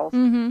the house.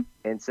 Mm-hmm.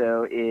 And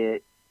so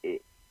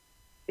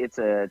it's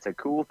a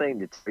cool thing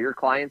to tell your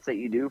clients that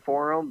you do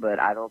for them, but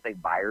I don't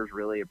think buyers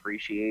really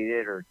appreciate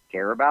it or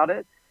care about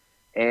it.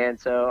 And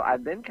so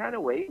I've been kind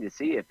of waiting to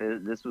see if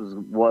this was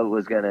what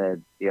was going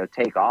to,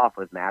 take off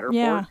with Matterport.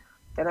 Yeah.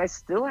 And I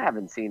still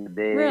haven't seen the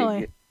big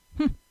Really?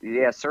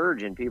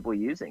 surge in people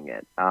using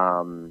it.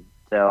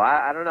 So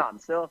I don't know. I'm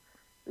still,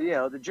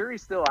 the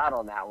jury's still out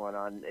on that one,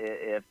 on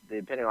if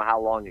depending on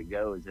how long it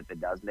goes, if it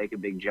does make a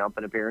big jump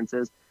in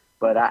appearances.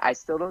 But I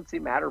still don't see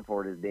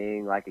Matterport as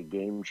being like a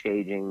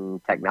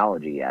game-changing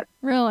technology yet.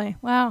 Really?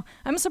 Wow.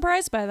 I'm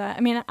surprised by that.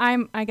 I mean,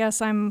 I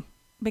guess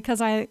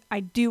because I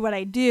do what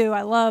I do.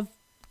 I love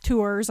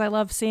tours. I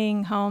love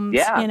seeing homes,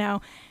 Yeah.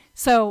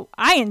 So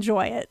I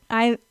enjoy it.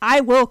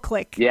 I will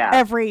click Yeah.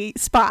 every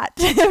spot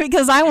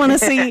because I want to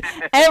see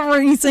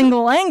every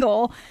single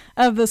angle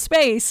of the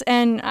space.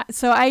 And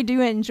so I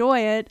do enjoy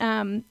it.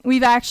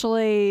 We've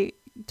actually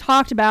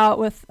talked about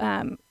with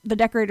the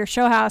Decorator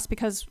Show House,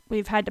 because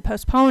we've had to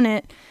postpone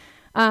it,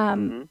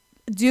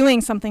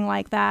 doing something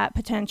like that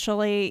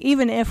potentially,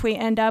 even if we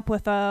end up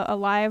with a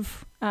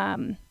live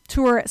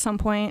tour at some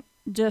point,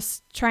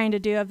 just trying to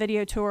do a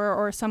video tour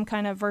or some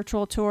kind of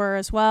virtual tour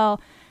as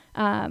well,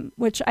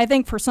 which I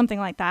think for something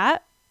like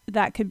that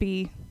could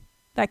be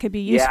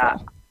useful. Yeah.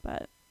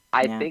 But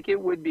I think it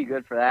would be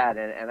good for that.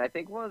 And I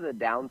think one of the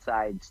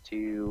downsides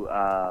to,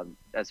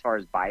 as far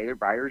as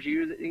buyers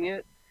using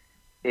it,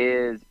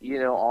 is,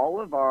 all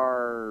of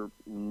our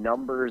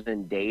numbers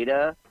and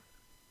data,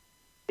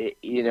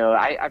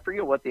 I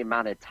forget what the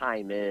amount of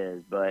time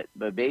is, but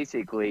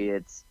basically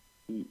it's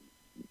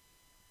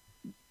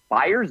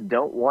buyers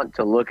don't want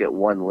to look at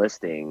one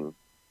listing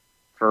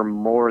for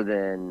more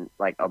than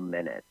like a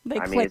minute. They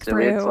click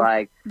through it's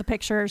like the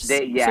pictures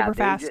super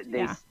fast.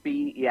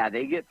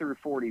 They get through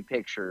 40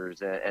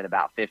 pictures in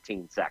about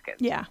 15 seconds.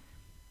 Yeah.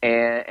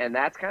 And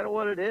that's kind of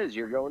what it is.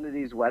 You're going to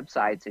these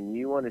websites and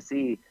you want to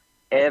see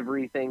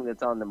everything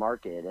that's on the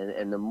market.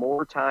 And the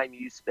more time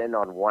you spend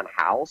on one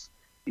house,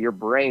 your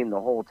brain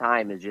the whole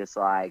time is just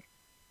like,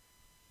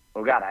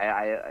 oh God,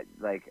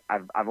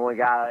 I've only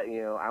got,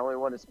 I only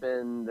want to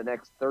spend the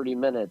next 30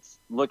 minutes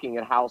looking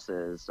at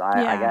houses.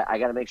 I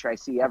got to make sure I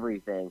see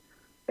everything.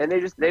 And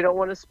they don't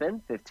want to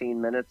spend 15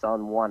 minutes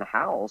on one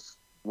house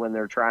when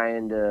they're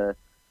trying to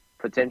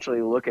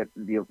potentially look at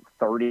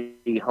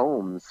 30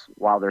 homes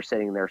while they're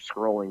sitting there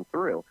scrolling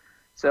through.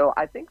 So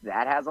I think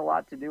that has a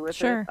lot to do with it.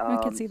 Sure, I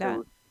can see that.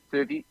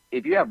 So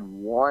if you have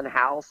one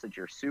house that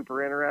you're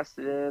super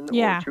interested in,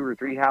 or 2 or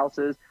 3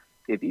 houses,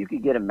 if you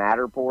could get a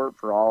Matterport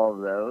for all of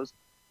those,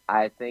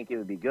 I think it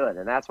would be good.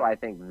 And that's why I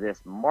think this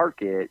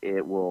market,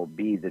 it will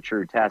be the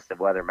true test of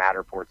whether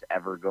Matterport's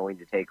ever going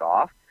to take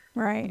off.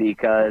 Right.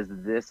 Because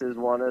this is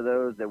one of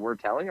those that we're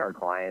telling our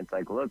clients,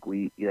 like, look,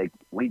 we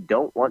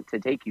don't want to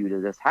take you to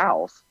this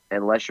house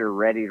unless you're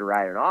ready to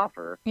write an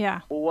offer.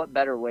 Yeah. Well, what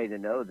better way to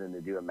know than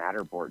to do a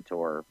Matterport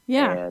tour?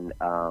 Yeah.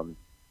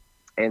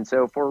 And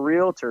so for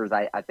realtors,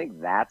 I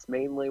think that's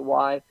mainly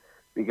why,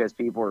 because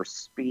people are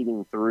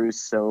speeding through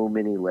so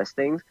many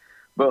listings.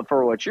 But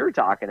for what you're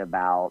talking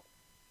about,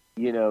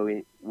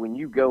 when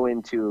you go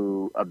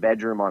into a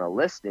bedroom on a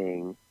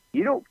listing,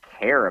 you don't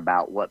care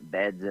about what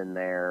bed's in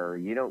there.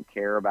 You don't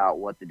care about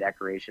what the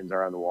decorations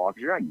are on the wall,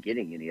 because you're not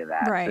getting any of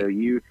that. Right. So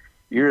you're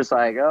just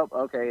like, oh,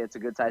 okay, it's a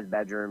good sized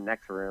bedroom,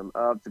 next room.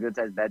 Oh, it's a good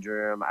sized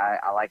bedroom. I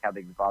like how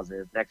big the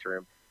closet is, next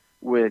room.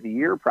 With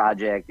your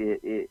project,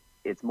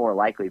 it's more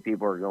likely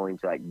people are going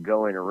to like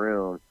go in a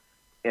room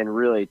and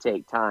really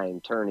take time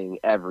turning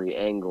every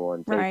angle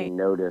and taking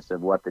notice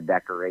of what the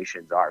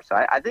decorations are. So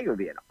I think it would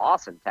be an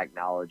awesome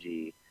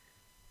technology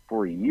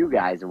for you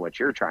guys and what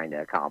you're trying to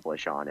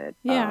accomplish on it.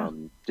 Yeah.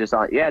 Just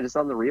on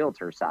the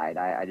realtor side,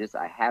 I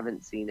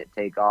haven't seen it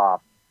take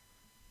off,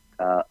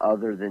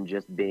 other than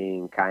just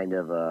being kind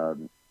of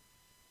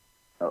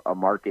a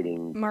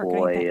marketing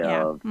ploy thing,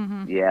 yeah. of,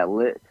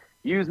 Mm-hmm.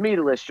 Use me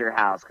to list your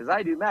house because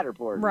I do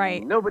Matterport.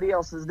 Right. Nobody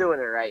else is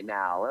doing it right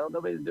now. Well,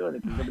 nobody's doing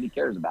it because nobody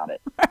cares about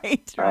it.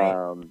 Right.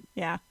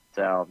 Yeah.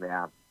 So,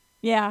 yeah.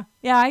 Yeah.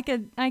 Yeah, I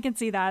could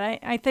see that.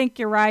 I think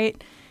you're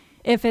right.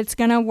 If it's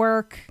going to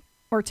work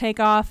or take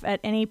off at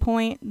any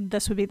point,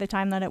 this would be the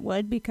time that it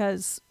would,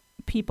 because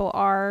people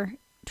are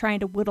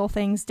trying to whittle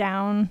things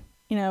down,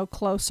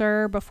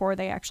 closer before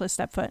they actually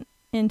step foot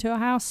into a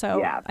house. So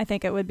Yeah. I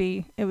think it would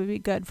be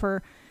good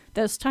for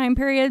this time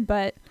period.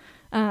 But,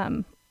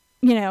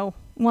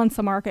 once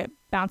the market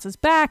bounces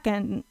back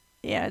and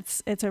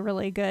it's a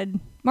really good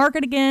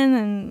market again,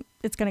 and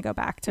it's going to go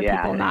back to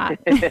people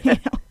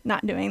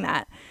not doing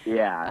that.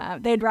 Yeah.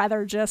 They'd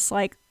rather just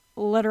like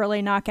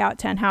literally knock out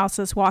 10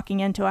 houses walking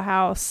into a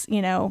house,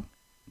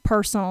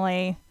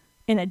 personally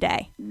in a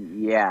day.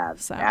 Yeah,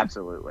 So,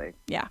 absolutely.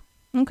 Yeah.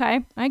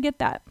 Okay. I get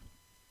that.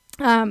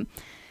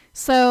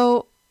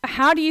 So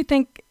how do you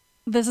think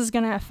this is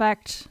going to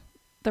affect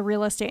the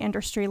real estate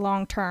industry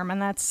long term?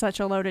 And that's such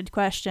a loaded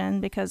question,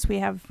 because we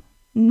have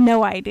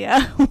no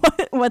idea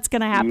what's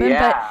going to happen.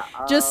 Yeah,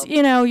 But just,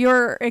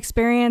 your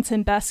experience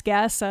and best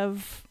guess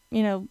of,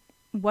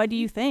 what do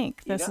you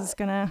think this is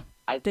going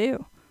to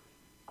do?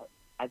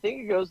 I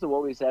think it goes to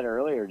what we said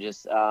earlier.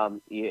 Just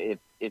if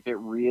it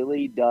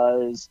really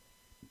does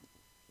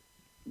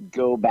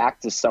go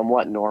back to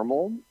somewhat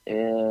normal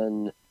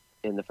in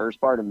the first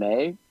part of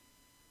May,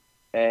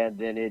 and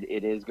then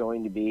it is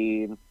going to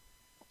be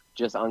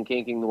just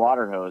unkinking the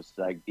water hose.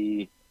 Like,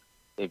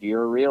 if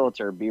you're a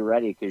realtor, be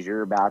ready, because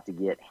you're about to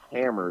get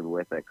hammered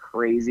with a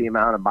crazy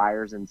amount of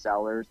buyers and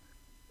sellers.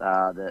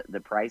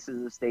 The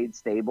prices have stayed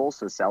stable,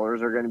 so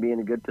sellers are going to be in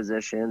a good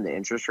position. The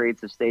interest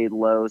rates have stayed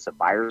low, so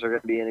buyers are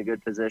going to be in a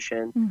good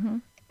position. Mm-hmm.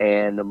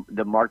 And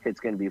the market's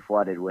going to be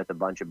flooded with a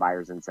bunch of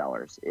buyers and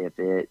sellers. If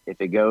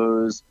it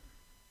goes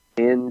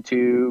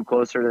into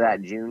closer to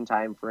that June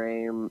time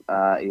frame,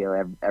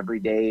 every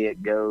day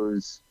it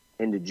goes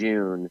into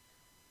June,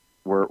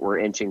 we're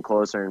inching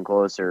closer and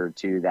closer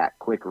to that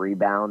quick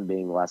rebound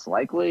being less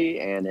likely,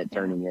 and it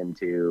turning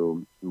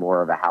into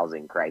more of a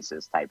housing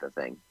crisis type of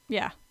thing.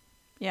 Yeah.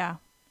 Yeah.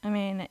 I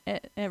mean,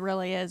 it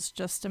really is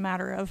just a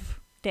matter of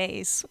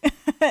days,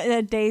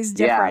 a day's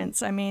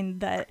difference. I mean,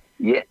 that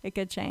it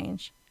could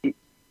change.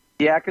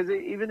 Yeah, because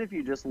even if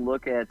you just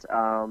look at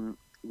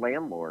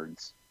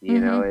landlords,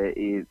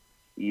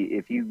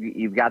 if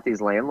you've got these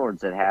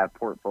landlords that have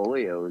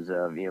portfolios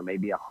of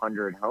maybe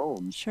 100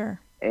 homes, sure,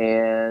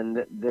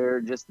 and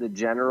they're just, the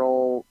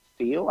general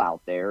feel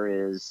out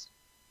there is,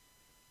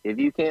 if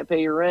you can't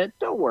pay your rent,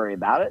 don't worry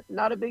about it.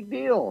 Not a big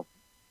deal.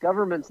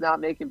 Government's not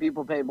making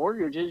people pay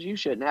mortgages. You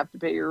shouldn't have to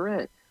pay your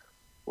rent.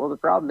 Well, the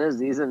problem is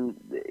these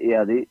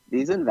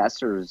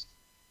investors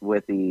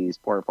with these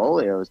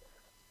portfolios,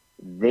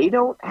 they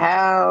don't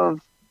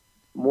have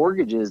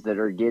mortgages that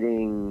are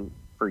getting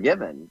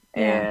forgiven.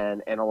 Yeah.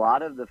 And a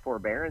lot of the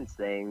forbearance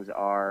things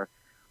are,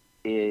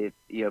 if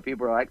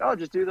people are like, oh,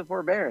 just do the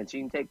forbearance,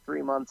 you can take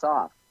 3 months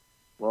off.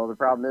 Well, the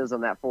problem is,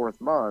 on that fourth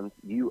month,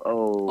 you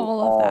owe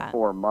all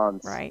 4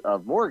 months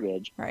of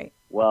mortgage. Right.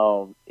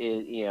 Well,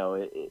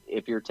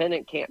 if your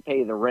tenant can't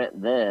pay the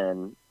rent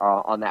then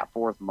on that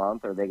fourth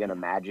month, are they going to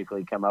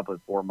magically come up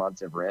with 4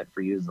 months of rent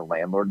for you as the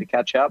landlord to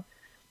catch up?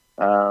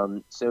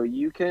 So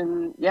you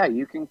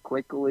can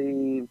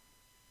quickly,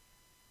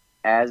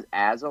 as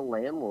a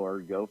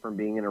landlord, go from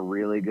being in a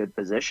really good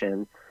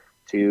position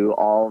to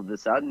all of a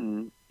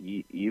sudden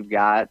you've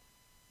got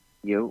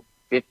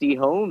 50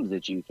 homes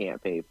that you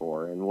can't pay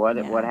for. And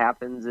what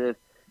happens if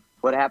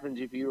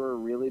you're a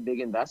really big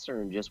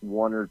investor in just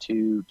one or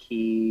two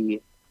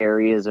key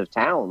areas of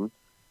town,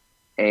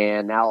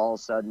 and now all of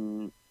a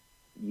sudden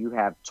you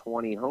have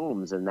 20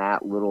 homes in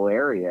that little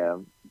area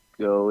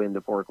go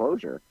into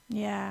foreclosure?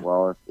 Yeah.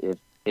 Well,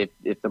 if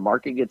the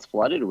market gets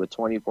flooded with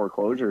 20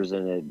 foreclosures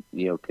in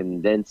a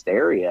condensed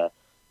area,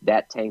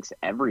 that tanks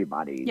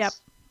everybody's. Yep.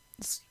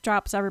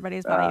 Drops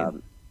everybody's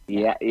value.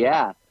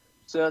 Yeah.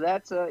 So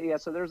that's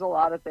so there's a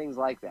lot of things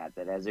like that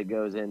as it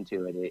goes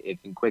into it,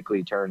 it can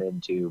quickly turn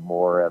into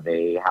more of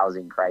a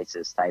housing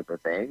crisis type of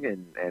thing,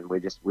 and we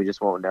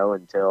just won't know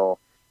until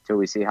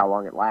we see how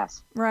long it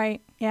lasts.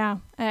 Right. Yeah.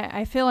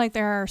 I feel like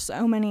there are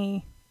so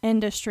many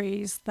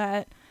industries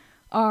that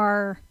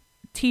are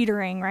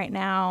teetering right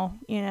now.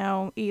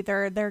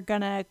 Either they're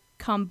going to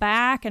come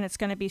back and it's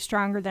going to be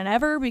stronger than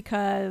ever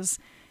because,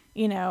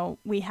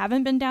 we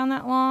haven't been down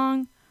that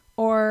long,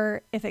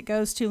 or if it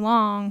goes too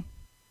long,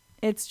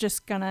 it's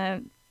just going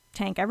to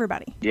tank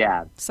everybody.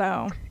 Yeah.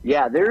 So.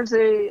 Yeah, there's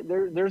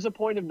a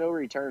point of no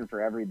return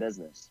for every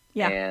business.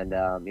 Yeah. And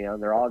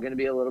they're all going to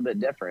be a little bit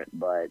different,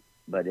 but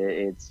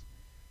it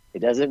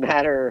doesn't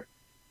matter.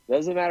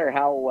 Doesn't matter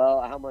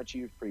how much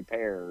you've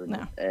prepared.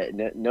 No.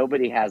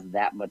 Nobody has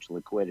that much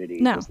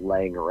liquidity just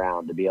laying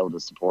around to be able to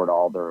support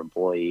all their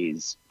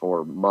employees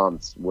for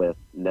months with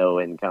no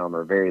income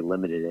or very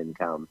limited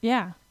income.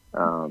 Yeah.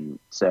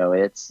 So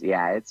it's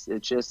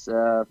just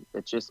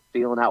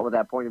feeling out what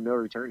that point of no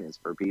return is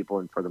for people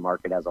and for the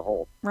market as a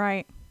whole.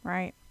 Right.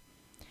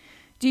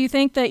 Do you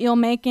think that you'll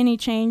make any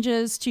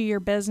changes to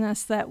your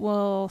business that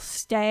will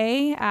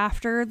stay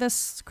after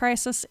this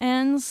crisis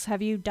ends?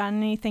 Have you done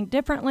anything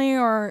differently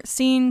or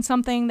seen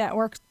something that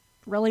works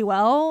really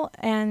well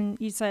and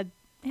you said,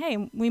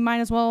 hey, we might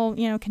as well,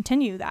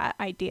 continue that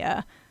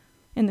idea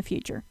in the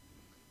future?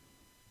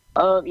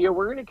 We're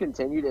going to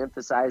continue to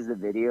emphasize the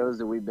videos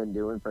that we've been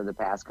doing for the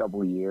past couple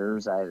of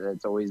years.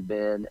 It's always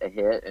been a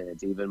hit, and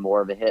it's even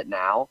more of a hit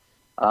now.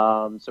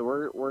 So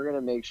we're going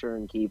to make sure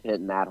and keep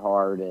hitting that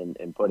hard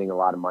and putting a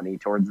lot of money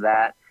towards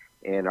that,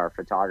 and our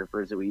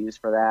photographers that we use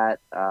for that.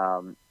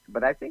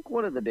 But I think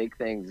one of the big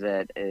things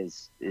that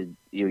is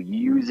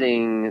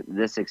using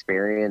this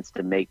experience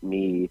to make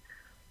me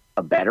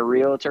a better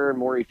realtor and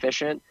more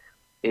efficient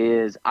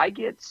is I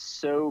get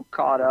so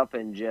caught up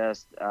in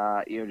just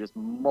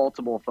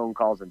multiple phone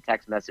calls and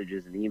text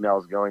messages and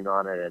emails going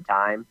on at a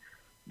time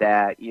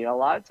that, a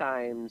lot of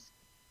times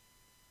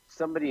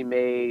somebody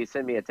may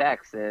send me a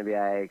text and be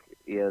like,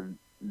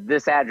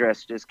 this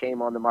address just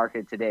came on the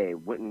market today.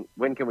 When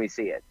can we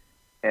see it?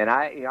 And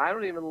I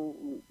don't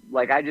even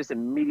like, I just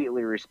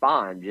immediately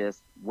respond,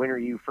 just, when are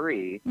you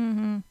free?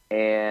 Mm-hmm.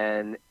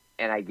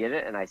 And I get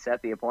it, and I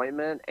set the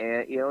appointment,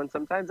 and and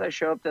sometimes I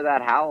show up to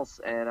that house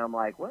and I'm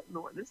like, what?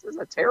 This is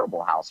a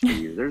terrible house for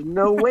you. There's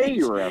no way Right.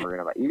 you were ever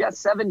gonna buy. You got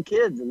 7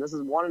 kids and this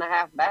is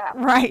 1.5 bath.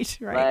 Right.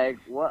 Right. Like,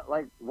 what?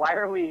 Like, why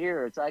are we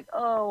here? It's like,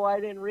 oh, I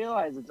didn't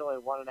realize it's only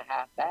 1.5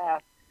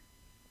 bath.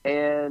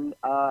 And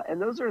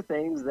those are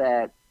things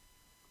that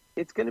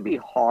it's going to be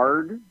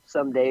hard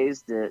some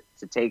days to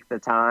take the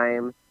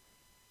time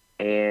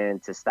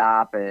and to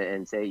stop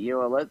and say,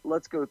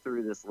 let's go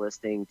through this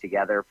listing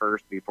together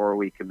first before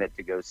we commit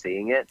to go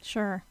seeing it.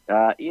 Sure.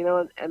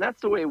 And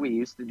that's the way we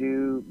used to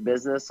do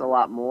business a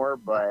lot more.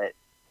 But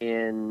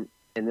in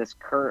this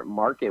current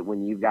market,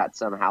 when you've got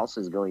some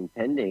houses going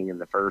pending in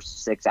the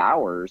first 6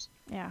 hours,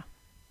 Yeah.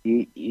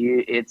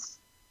 it's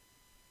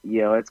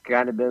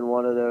kind of been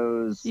one of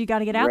those, You got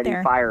to get out ready,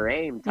 there. fire,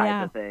 aim type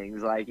Yeah. of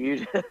things. Like, you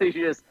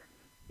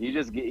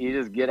just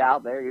get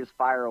out there, you just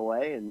fire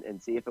away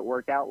and see if it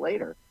worked out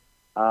later.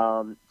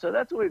 So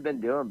that's what we've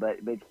been doing, but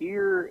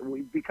here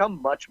we've become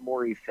much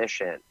more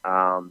efficient.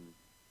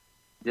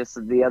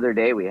 Just the other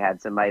day we had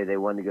somebody, they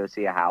wanted to go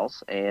see a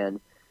house, and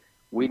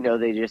we know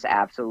they just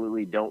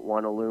absolutely don't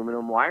want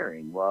aluminum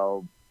wiring.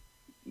 Well,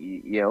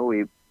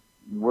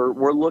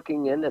 we're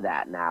looking into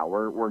that now.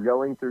 We're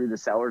going through the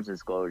seller's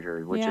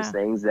disclosures, which is Yeah.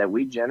 things that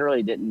we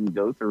generally didn't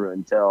go through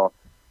until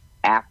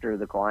after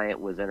the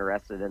client was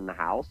interested in the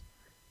house.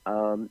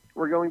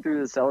 We're going through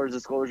the seller's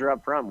disclosure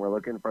up front. We're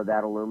looking for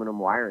that aluminum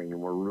wiring, and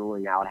we're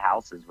ruling out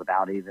houses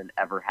without even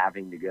ever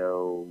having to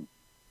go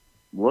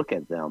look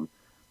at them.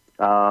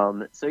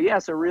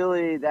 So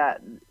really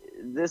that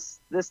this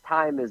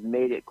time has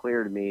made it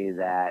clear to me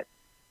that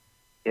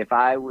if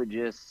I would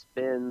just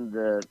spend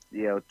the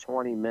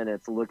 20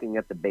 minutes looking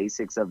at the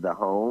basics of the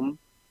home,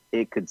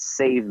 it could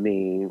save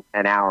me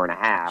an hour and a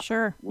half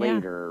Sure.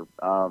 later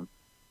of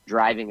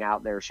driving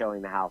out there,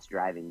 showing the house,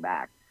 driving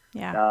back.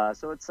 Yeah.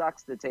 So it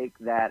sucks to take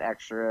that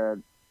extra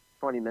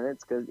 20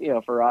 minutes because,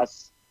 for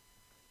us,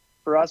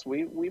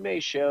 we may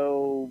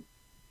show,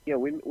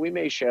 we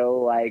may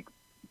show like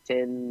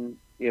 10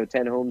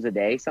 homes a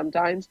day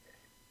sometimes.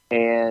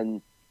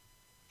 And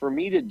for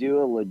me to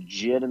do a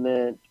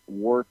legitimate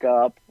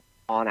workup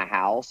on a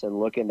house and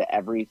look into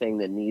everything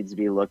that needs to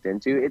be looked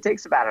into, it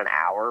takes about an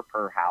hour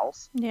per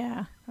house.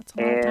 Yeah. That's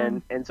a lot of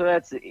time. And so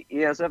that's,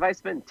 so if I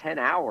spend 10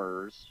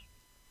 hours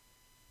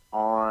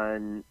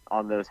on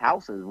those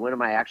houses, when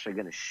am I actually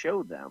going to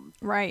show them?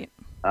 Right.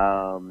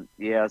 So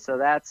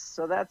that's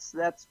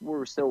what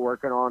we're still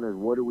working on, is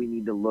what do we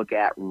need to look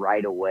at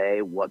right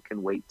away, what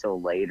can wait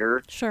till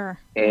later, Sure.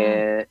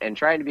 Yeah. and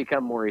trying to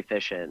become more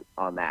efficient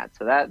on that.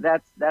 So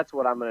that's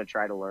what I'm going to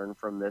try to learn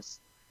from this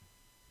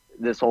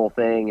whole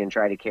thing and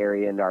try to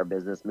carry into our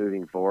business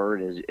moving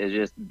forward, is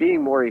just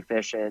being more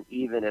efficient,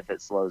 even if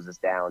it slows us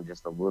down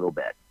just a little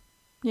bit.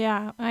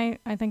 Yeah. I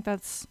think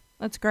that's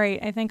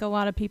great. I think a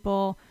lot of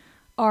people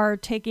are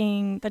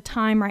taking the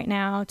time right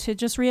now to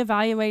just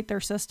reevaluate their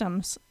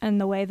systems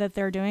and the way that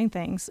they're doing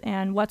things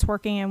and what's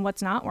working and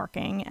what's not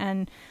working.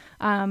 And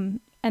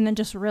then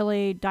just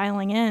really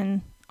dialing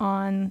in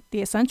on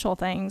the essential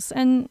things.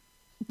 And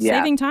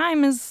saving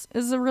time is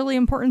a really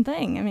important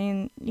thing. I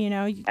mean,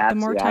 the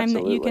more time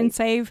that you can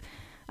save,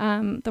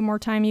 the more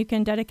time you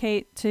can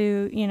dedicate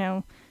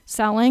to,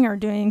 selling or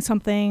doing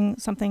something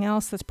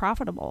else that's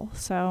profitable.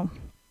 So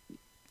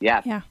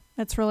yeah,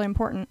 that's really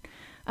important.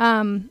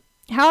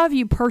 How have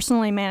you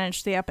personally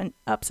managed the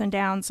ups and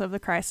downs of the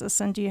crisis,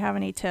 and do you have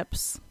any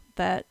tips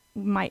that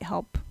might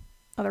help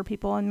other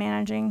people in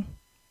managing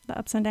the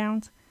ups and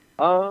downs?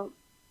 For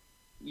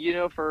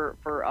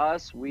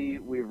us,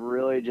 we've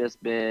really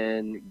just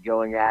been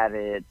going at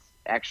it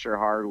extra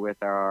hard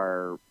with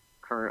our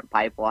current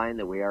pipeline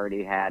that we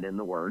already had in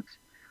the works.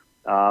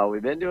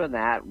 We've been doing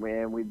that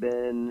when we've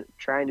been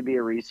trying to be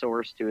a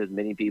resource to as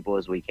many people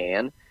as we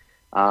can.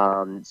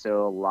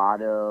 So a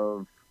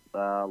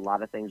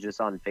lot of things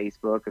just on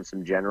Facebook of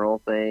some general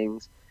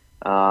things.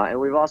 And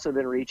we've also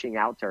been reaching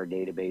out to our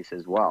database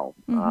as well.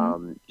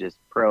 Mm-hmm. Just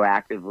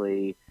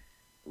proactively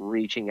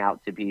reaching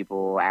out to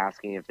people,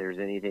 asking if there's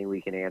anything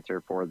we can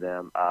answer for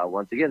them.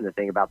 Once again, the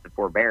thing about the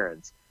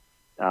forbearance,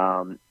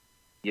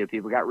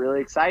 people got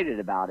really excited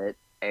about it,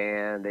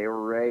 and they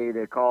were ready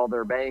to call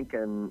their bank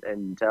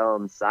and tell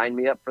them, sign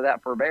me up for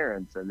that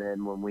forbearance. And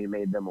then when we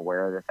made them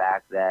aware of the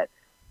fact that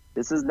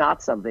this is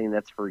not something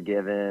that's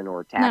forgiven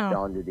or tacked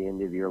on to the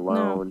end of your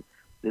loan.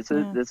 This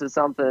is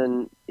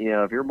something,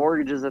 if your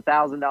mortgage is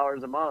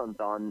 $1,000 a month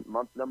on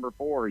month number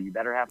 4, you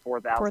better have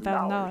 $4,000.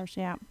 $4,000,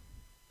 yeah.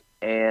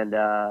 And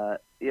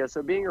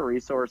so being a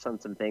resource on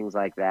some things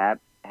like that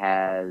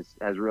has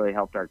really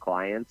helped our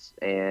clients.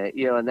 And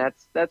and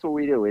that's what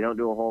we do. We don't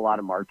do a whole lot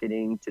of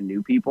marketing to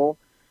new people.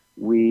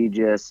 We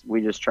just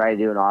try to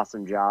do an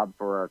awesome job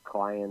for our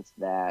clients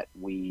that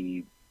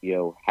we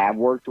have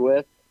worked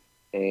with,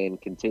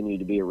 and continue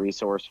to be a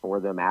resource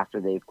for them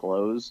after they've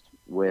closed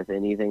with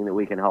anything that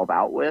we can help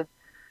out with.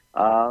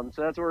 So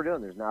that's what we're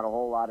doing. There's not a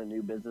whole lot of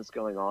new business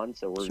going on,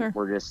 so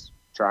we're just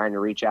trying to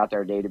reach out to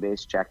our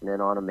database, checking in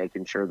on them,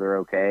 making sure they're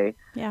okay.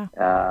 Yeah.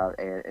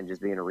 And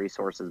just being a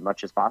resource as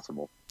much as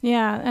possible.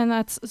 Yeah, and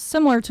that's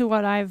similar to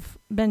what I've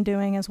been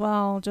doing as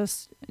well,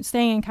 just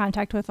staying in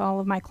contact with all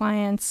of my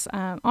clients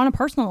on a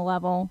personal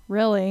level,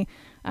 really,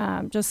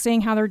 just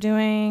seeing how they're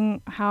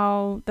doing,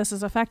 how this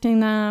is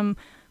affecting them,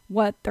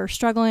 what they're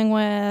struggling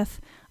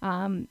with,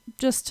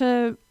 just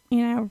to,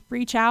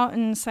 reach out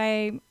and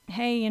say,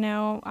 hey,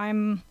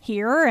 I'm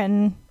here,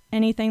 and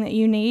anything that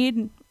you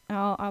need,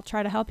 I'll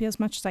try to help you as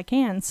much as I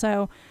can.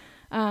 So,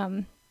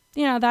 I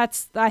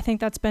think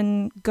that's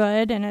been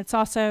good, and it's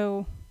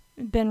also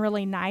been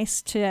really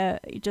nice to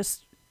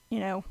just,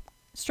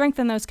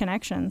 strengthen those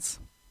connections,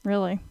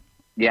 really.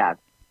 Yeah.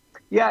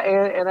 Yeah.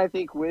 And I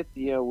think with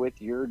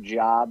your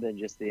job and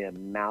just the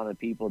amount of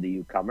people that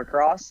you come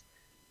across,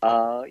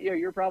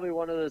 you're probably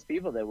one of those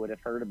people that would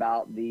have heard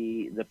about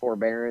the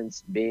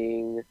forbearance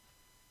being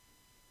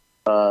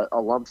a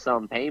lump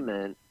sum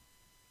payment.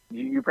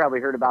 You probably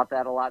heard about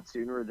that a lot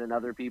sooner than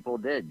other people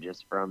did,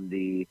 just from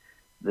the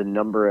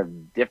number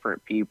of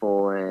different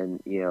people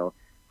and,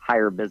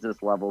 higher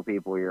business level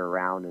people you're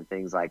around and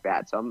things like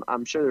that. So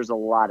I'm sure there's a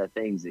lot of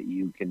things that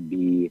you can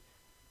be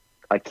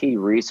a key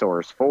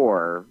resource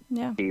for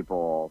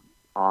people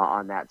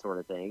on that sort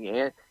of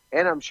thing.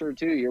 And I'm sure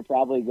too, you're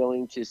probably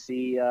going to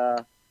see,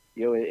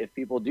 if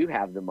people do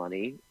have the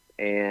money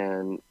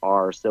and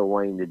are still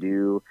wanting to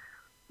do,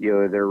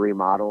 their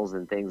remodels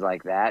and things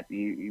like that,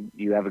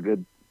 you have a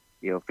good,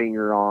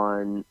 finger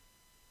on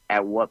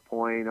at what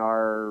point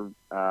our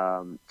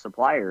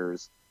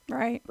suppliers,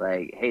 right,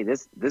 like, hey,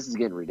 this is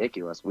getting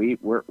ridiculous.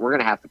 We're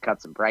gonna have to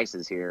cut some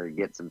prices here and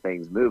get some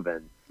things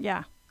moving.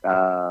 Yeah.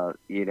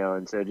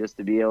 And so just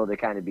to be able to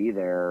kind of be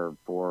there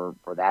for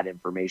that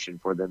information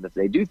for them if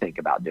they do think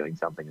about doing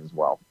something as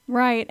well.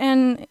 Right.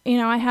 And,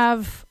 I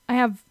have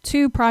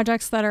 2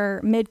 projects that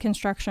are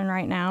mid-construction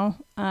right now,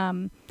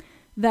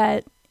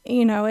 that,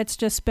 it's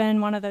just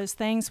been one of those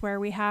things where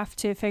we have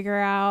to figure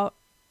out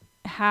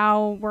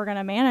how we're going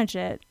to manage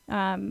it.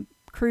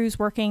 Crews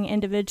working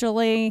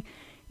individually,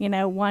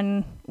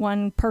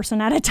 one person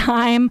at a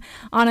time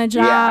on a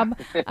job,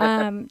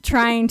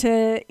 trying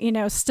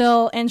to,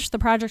 still inch the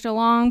project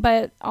along,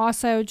 but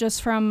also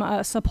just from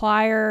a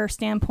supplier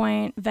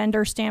standpoint,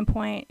 vendor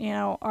standpoint,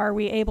 are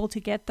we able to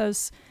get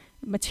those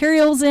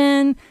materials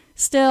in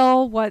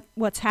still?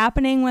 What's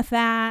happening with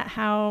that?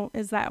 How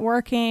is that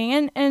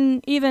working?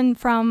 And even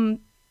from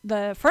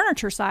the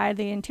furniture side,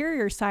 the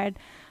interior side,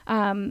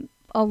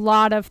 a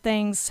lot of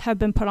things have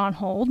been put on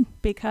hold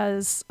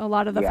because a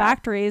lot of the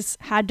factories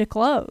had to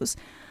close.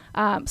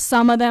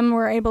 Some of them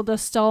were able to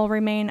still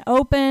remain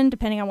open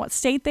depending on what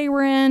state they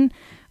were in,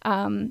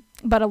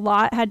 but a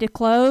lot had to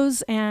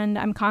close, and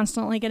I'm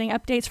constantly getting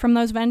updates from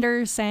those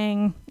vendors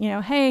saying,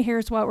 hey,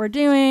 here's what we're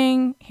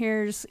doing,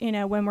 here's,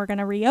 when we're going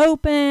to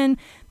reopen,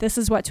 this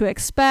is what to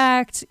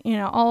expect,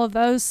 all of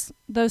those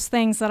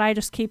things that I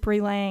just keep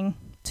relaying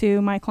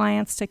to my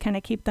clients to kind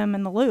of keep them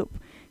in the loop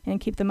and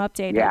keep them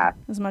updated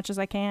as much as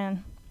I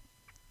can.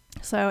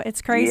 So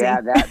it's crazy.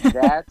 Yeah,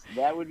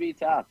 that would be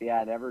tough.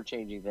 Yeah, an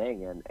ever-changing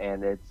thing,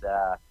 and it's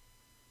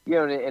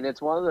and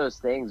it's one of those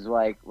things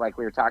like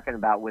we were talking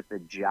about with the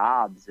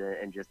jobs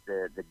and just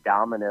the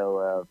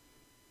domino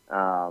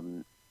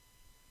of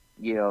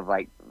of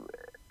like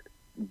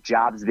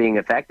jobs being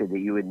affected that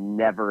you would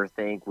never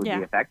think would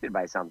be affected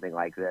by something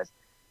like this.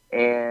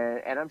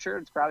 And I'm sure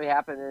it's probably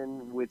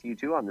happening with you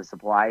too on the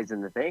supplies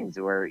and the things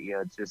where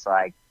it's just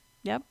like,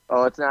 yep.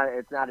 Oh, it's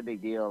not a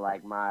big deal.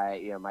 Like my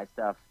my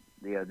stuff,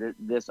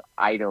 this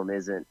item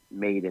isn't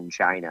made in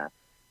China,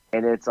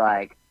 and it's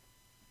like,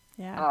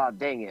 oh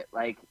dang it!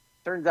 Like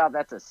turns out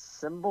that's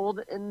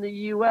assembled in the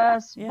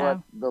U.S., but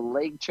the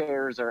leg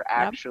chairs are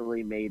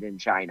actually made in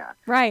China.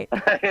 Right,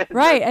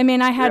 right. I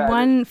mean, I had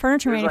one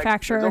furniture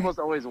manufacturer. There's almost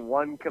always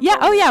one component. Yeah.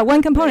 Oh, yeah,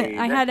 one component.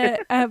 I had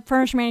a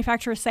furniture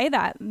manufacturer say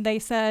that. They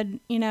said,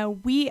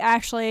 we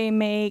actually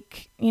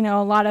make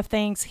a lot of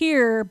things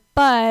here,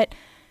 but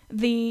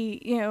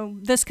the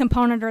this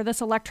component or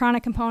this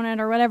electronic component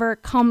or whatever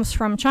comes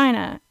from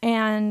China,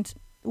 and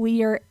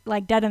we are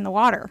like dead in the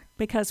water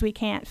because we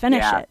can't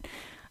finish it.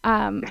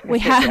 We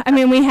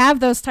have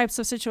those types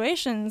of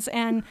situations,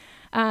 and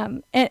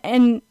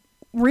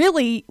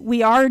really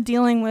we are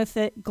dealing with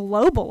it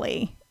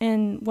globally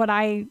in what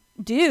I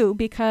do,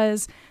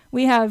 because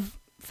we have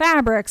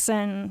fabrics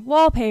and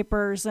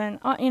wallpapers and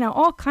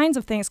all kinds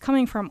of things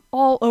coming from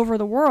all over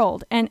the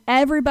world, and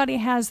everybody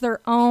has their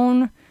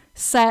own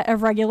set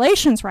of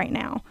regulations right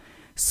now.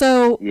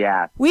 So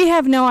we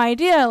have no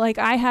idea. Like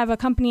I have a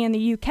company in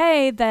the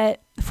UK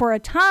that for a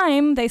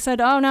time they said,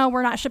 oh no,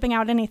 we're not shipping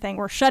out anything.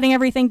 We're shutting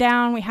everything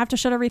down. We have to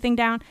shut everything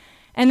down.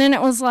 And then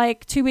it was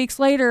like 2 weeks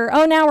later,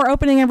 oh, now we're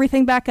opening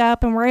everything back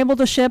up and we're able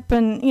to ship,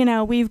 and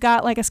we've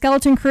got like a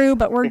skeleton crew,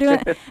 but we're doing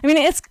I mean,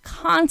 it's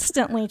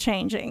constantly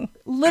changing,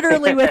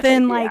 literally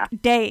within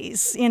like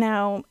days,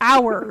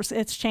 hours,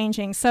 it's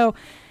changing. So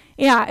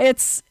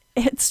it's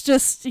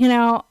just,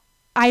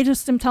 I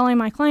just am telling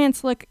my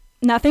clients, look,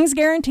 nothing's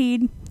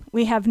guaranteed.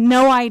 We have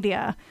no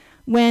idea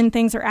when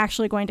things are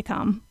actually going to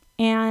come.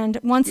 And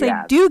once they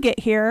Yes. do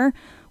get here,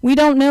 we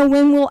don't know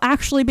when we'll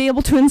actually be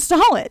able to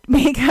install it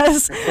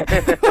because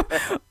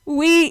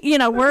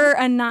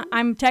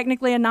I'm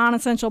technically a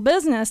non-essential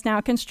business now.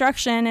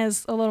 Construction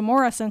is a little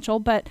more essential,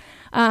 but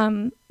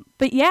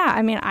yeah,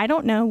 I mean, I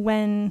don't know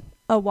when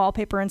a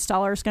wallpaper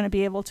installer is going to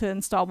be able to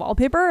install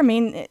wallpaper. I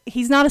mean,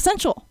 he's not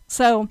essential.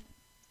 So,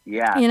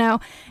 Yeah.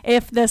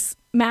 If this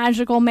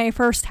magical May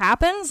 1st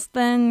happens,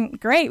 then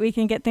great, we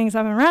can get things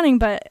up and running.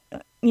 But,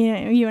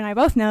 you and I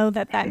both know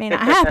that may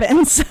not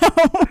happen. So,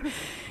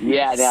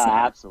 Yeah, no,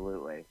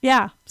 absolutely.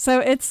 yeah. So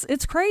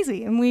it's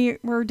crazy. And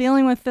we're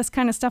dealing with this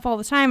kind of stuff all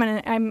the time.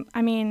 And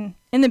I mean,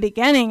 in the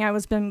beginning, I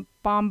was been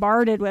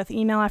bombarded with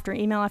email after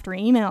email after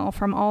email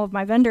from all of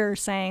my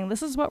vendors saying,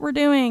 this is what we're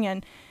doing.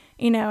 And,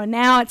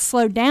 now it's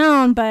slowed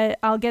down, but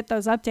I'll get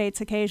those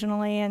updates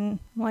occasionally. And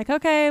I'm like,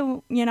 okay,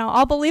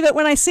 I'll believe it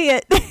when I see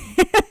it.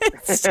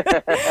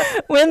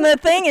 When the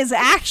thing is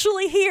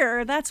actually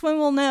here, that's when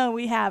we'll know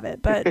we have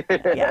it. But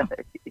yeah.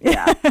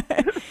 Yeah.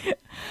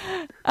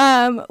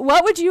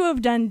 What would you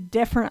have done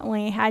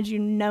differently had you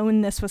known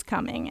this was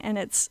coming? And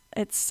it's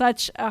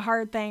such a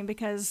hard thing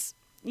because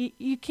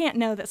you can't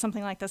know that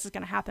something like this is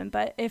going to happen.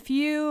 But if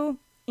you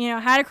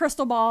had a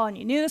crystal ball and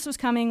you knew this was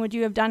coming, would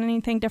you have done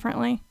anything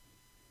differently?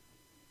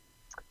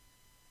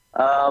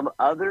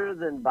 Other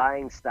than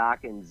buying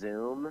stock in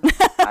Zoom,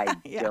 I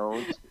Yeah.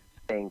 don't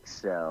think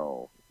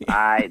so.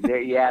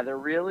 There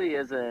really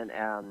isn't.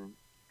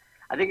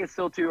 I think it's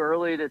still too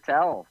early to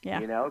tell.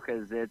 Yeah.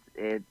 Because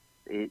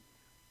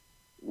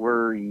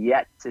we're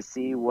yet to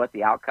see what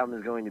the outcome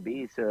is going to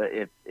be. So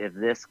if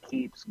this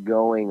keeps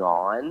going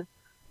on,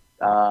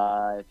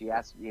 if you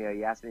ask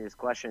me this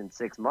question in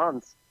 6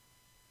 months,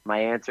 my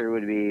answer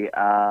would be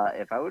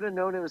if I would have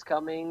known it was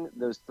coming,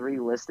 those 3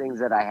 listings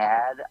that I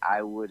had,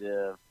 I would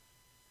have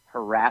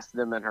harassed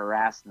them.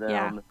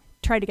 Yeah.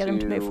 Try to get them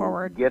to move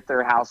forward. Get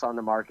their house on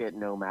the market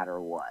no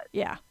matter what.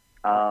 Yeah.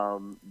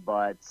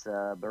 But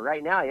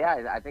right now,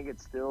 yeah, I think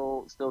it's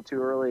still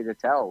too early to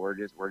tell. We're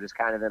just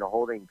kind of in a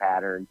holding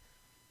pattern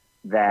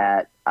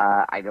that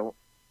I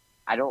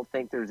don't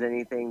think there's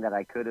anything that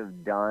I could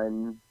have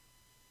done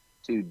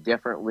to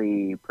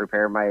differently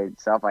prepare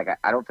myself. Like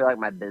I don't feel like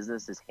my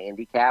business is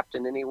handicapped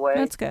in any way.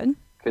 That's good.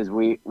 Because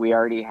we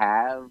already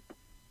have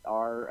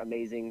our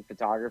amazing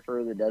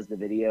photographer that does the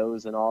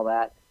videos and all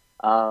that.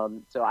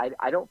 So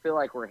I don't feel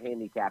like we're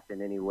handicapped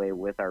in any way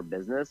with our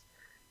business.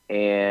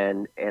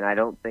 And I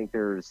don't think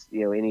there's,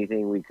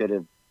 anything we could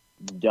have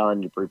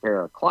done to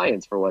prepare our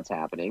clients for what's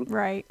happening.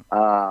 Right.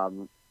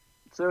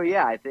 So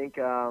yeah, I think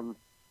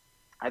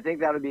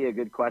that would be a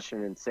good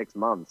question in 6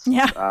 months.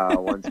 Yeah.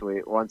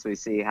 Once we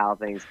see how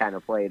things kind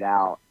of played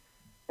out.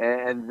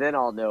 And then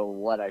I'll know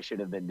what I should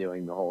have been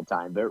doing the whole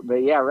time. But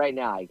yeah, right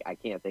now I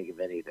can't think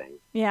of anything.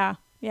 Yeah.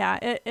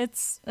 Yeah.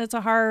 It's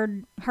a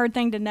hard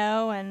thing to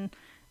know. And,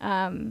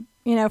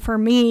 for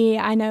me,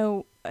 I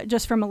know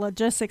just from a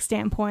logistics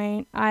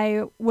standpoint,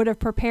 I would have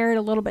prepared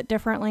a little bit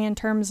differently in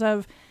terms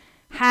of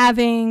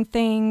having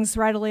things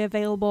readily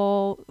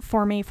available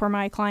for me, for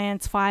my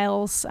clients'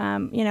 files.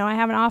 I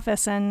have an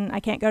office and I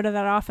can't go to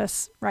that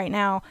office right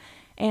now.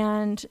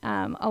 And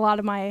a lot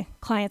of my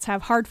clients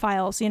have hard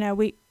files.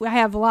 I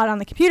have a lot on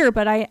the computer,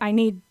 but I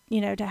need,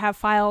 to have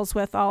files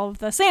with all of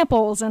the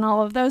samples and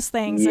all of those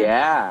things.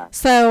 Yeah. And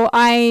so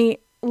I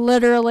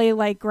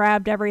literally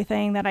grabbed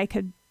everything that I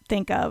could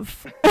think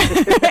of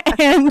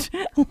and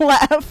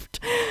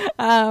left.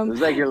 It was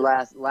like your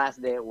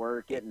last day at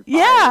work getting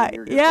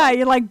fired.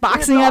 You're like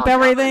boxing up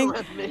everything.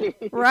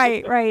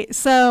 Right.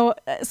 So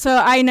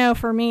I know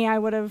for me, I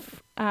would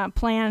have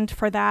planned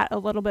for that a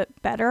little bit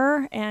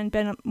better and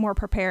been more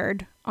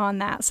prepared on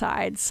that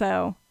side.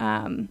 So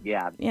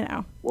yeah.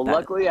 Well, that,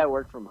 luckily I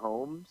work from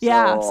home.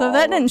 So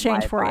that didn't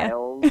change for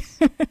you.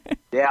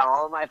 Yeah,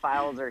 all of my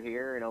files are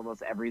here, and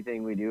almost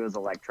everything we do is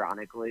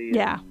electronically.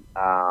 Yeah.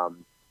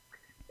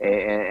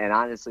 And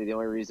honestly, the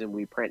only reason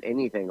we print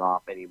anything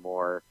off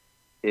anymore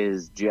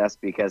is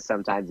just because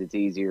sometimes it's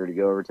easier to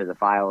go over to the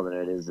file than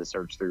it is to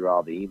search through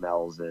all the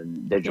emails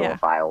and digital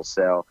files.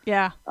 So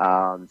yeah.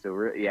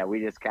 We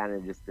just kind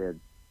of just to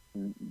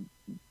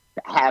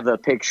have a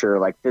picture,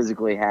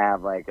 physically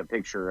have a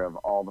picture of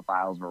all the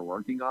files we're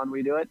working on.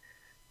 We do it.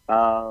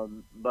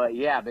 But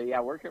yeah,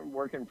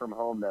 working from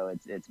home though,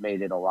 it's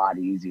made it a lot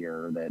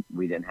easier that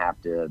we didn't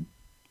have to,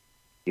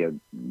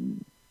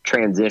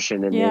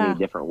 transition in any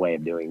different way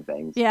of doing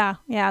things. Yeah,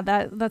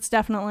 that's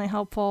definitely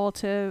helpful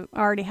to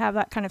already have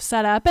that kind of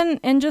setup,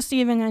 and just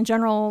even in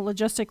general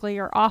logistically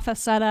your office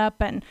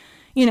setup and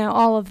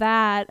all of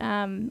that.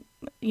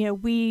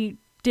 We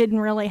didn't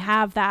really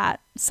have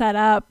that set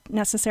up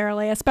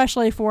necessarily,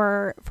 especially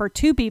for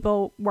 2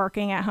 people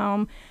working at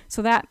home.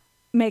 So that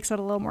makes it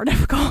a little more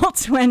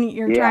difficult when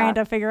you're trying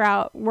to figure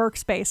out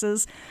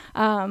workspaces.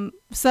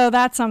 So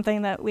that's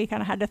something that we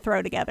kind of had to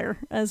throw together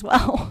as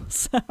well.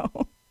 So.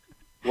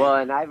 Well,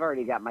 and I've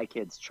already got my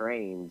kids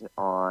trained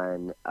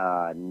on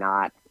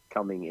not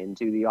coming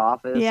into the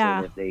office. Yeah.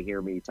 And if they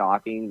hear me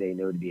talking, they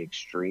know to be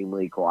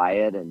extremely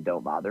quiet and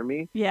don't bother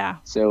me. Yeah.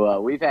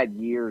 So we've had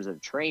years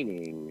of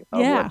training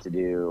of what to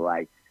do.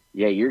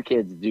 Yeah, your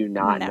kids do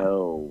not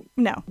No.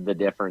 know the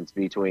difference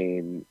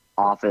between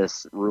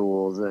office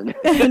rules and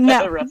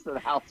No. the rest of the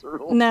house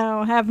rules.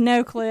 No, have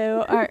no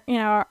clue.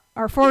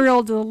 Our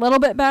 4-year-old is a little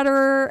bit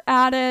better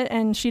at it,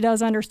 and she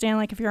does understand,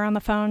 like, if you're on the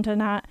phone to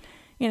not,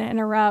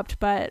 interrupt.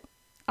 But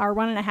our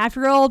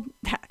 1.5-year-old,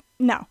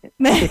 no,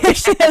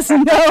 she has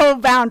no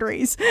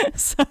boundaries.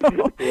 So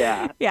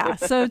yeah.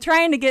 So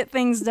trying to get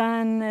things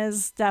done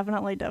is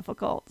definitely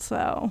difficult.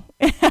 So.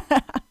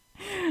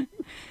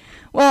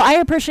 Well, I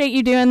appreciate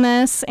you doing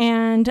this,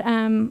 and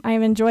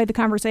I've enjoyed the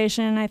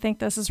conversation. I think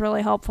this is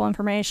really helpful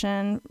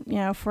information,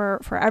 for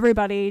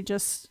everybody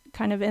just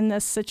kind of in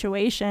this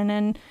situation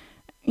and,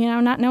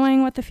 not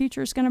knowing what the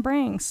future is going to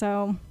bring.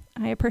 So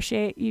I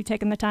appreciate you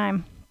taking the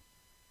time.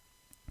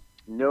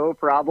 No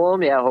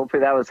problem. Yeah,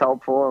 hopefully that was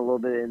helpful. A little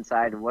bit of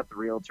insight of what the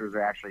realtors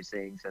are actually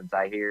seeing, since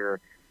I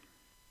hear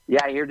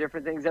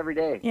different things every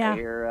day. Yeah. I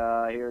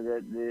hear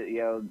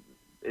that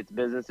it's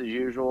business as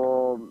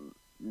usual.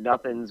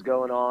 Nothing's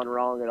going on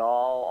wrong at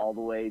all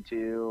the way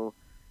to,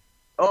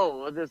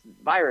 this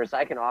virus,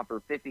 I can offer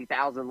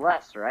 50,000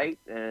 less, right?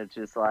 And it's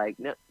just like,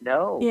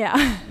 no,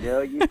 Yeah.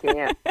 No, you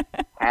can't.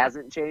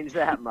 Hasn't changed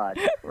that much.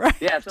 Right.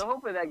 Yeah. So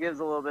hopefully that gives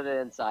a little bit of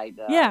insight.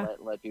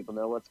 Let people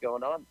know what's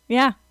going on.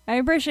 Yeah. I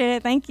appreciate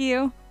it. Thank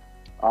you.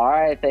 All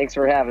right. Thanks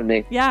for having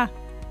me. Yeah.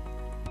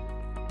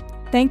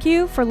 Thank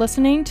you for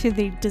listening to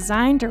the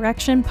Design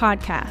Direction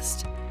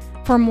Podcast.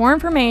 For more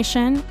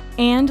information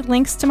and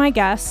links to my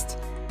guests,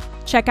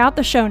 check out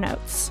the show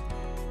notes.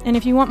 And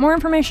if you want more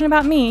information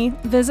about me,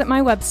 visit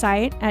my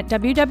website at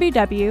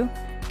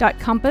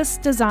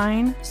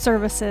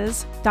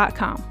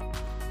www.compassdesignservices.com.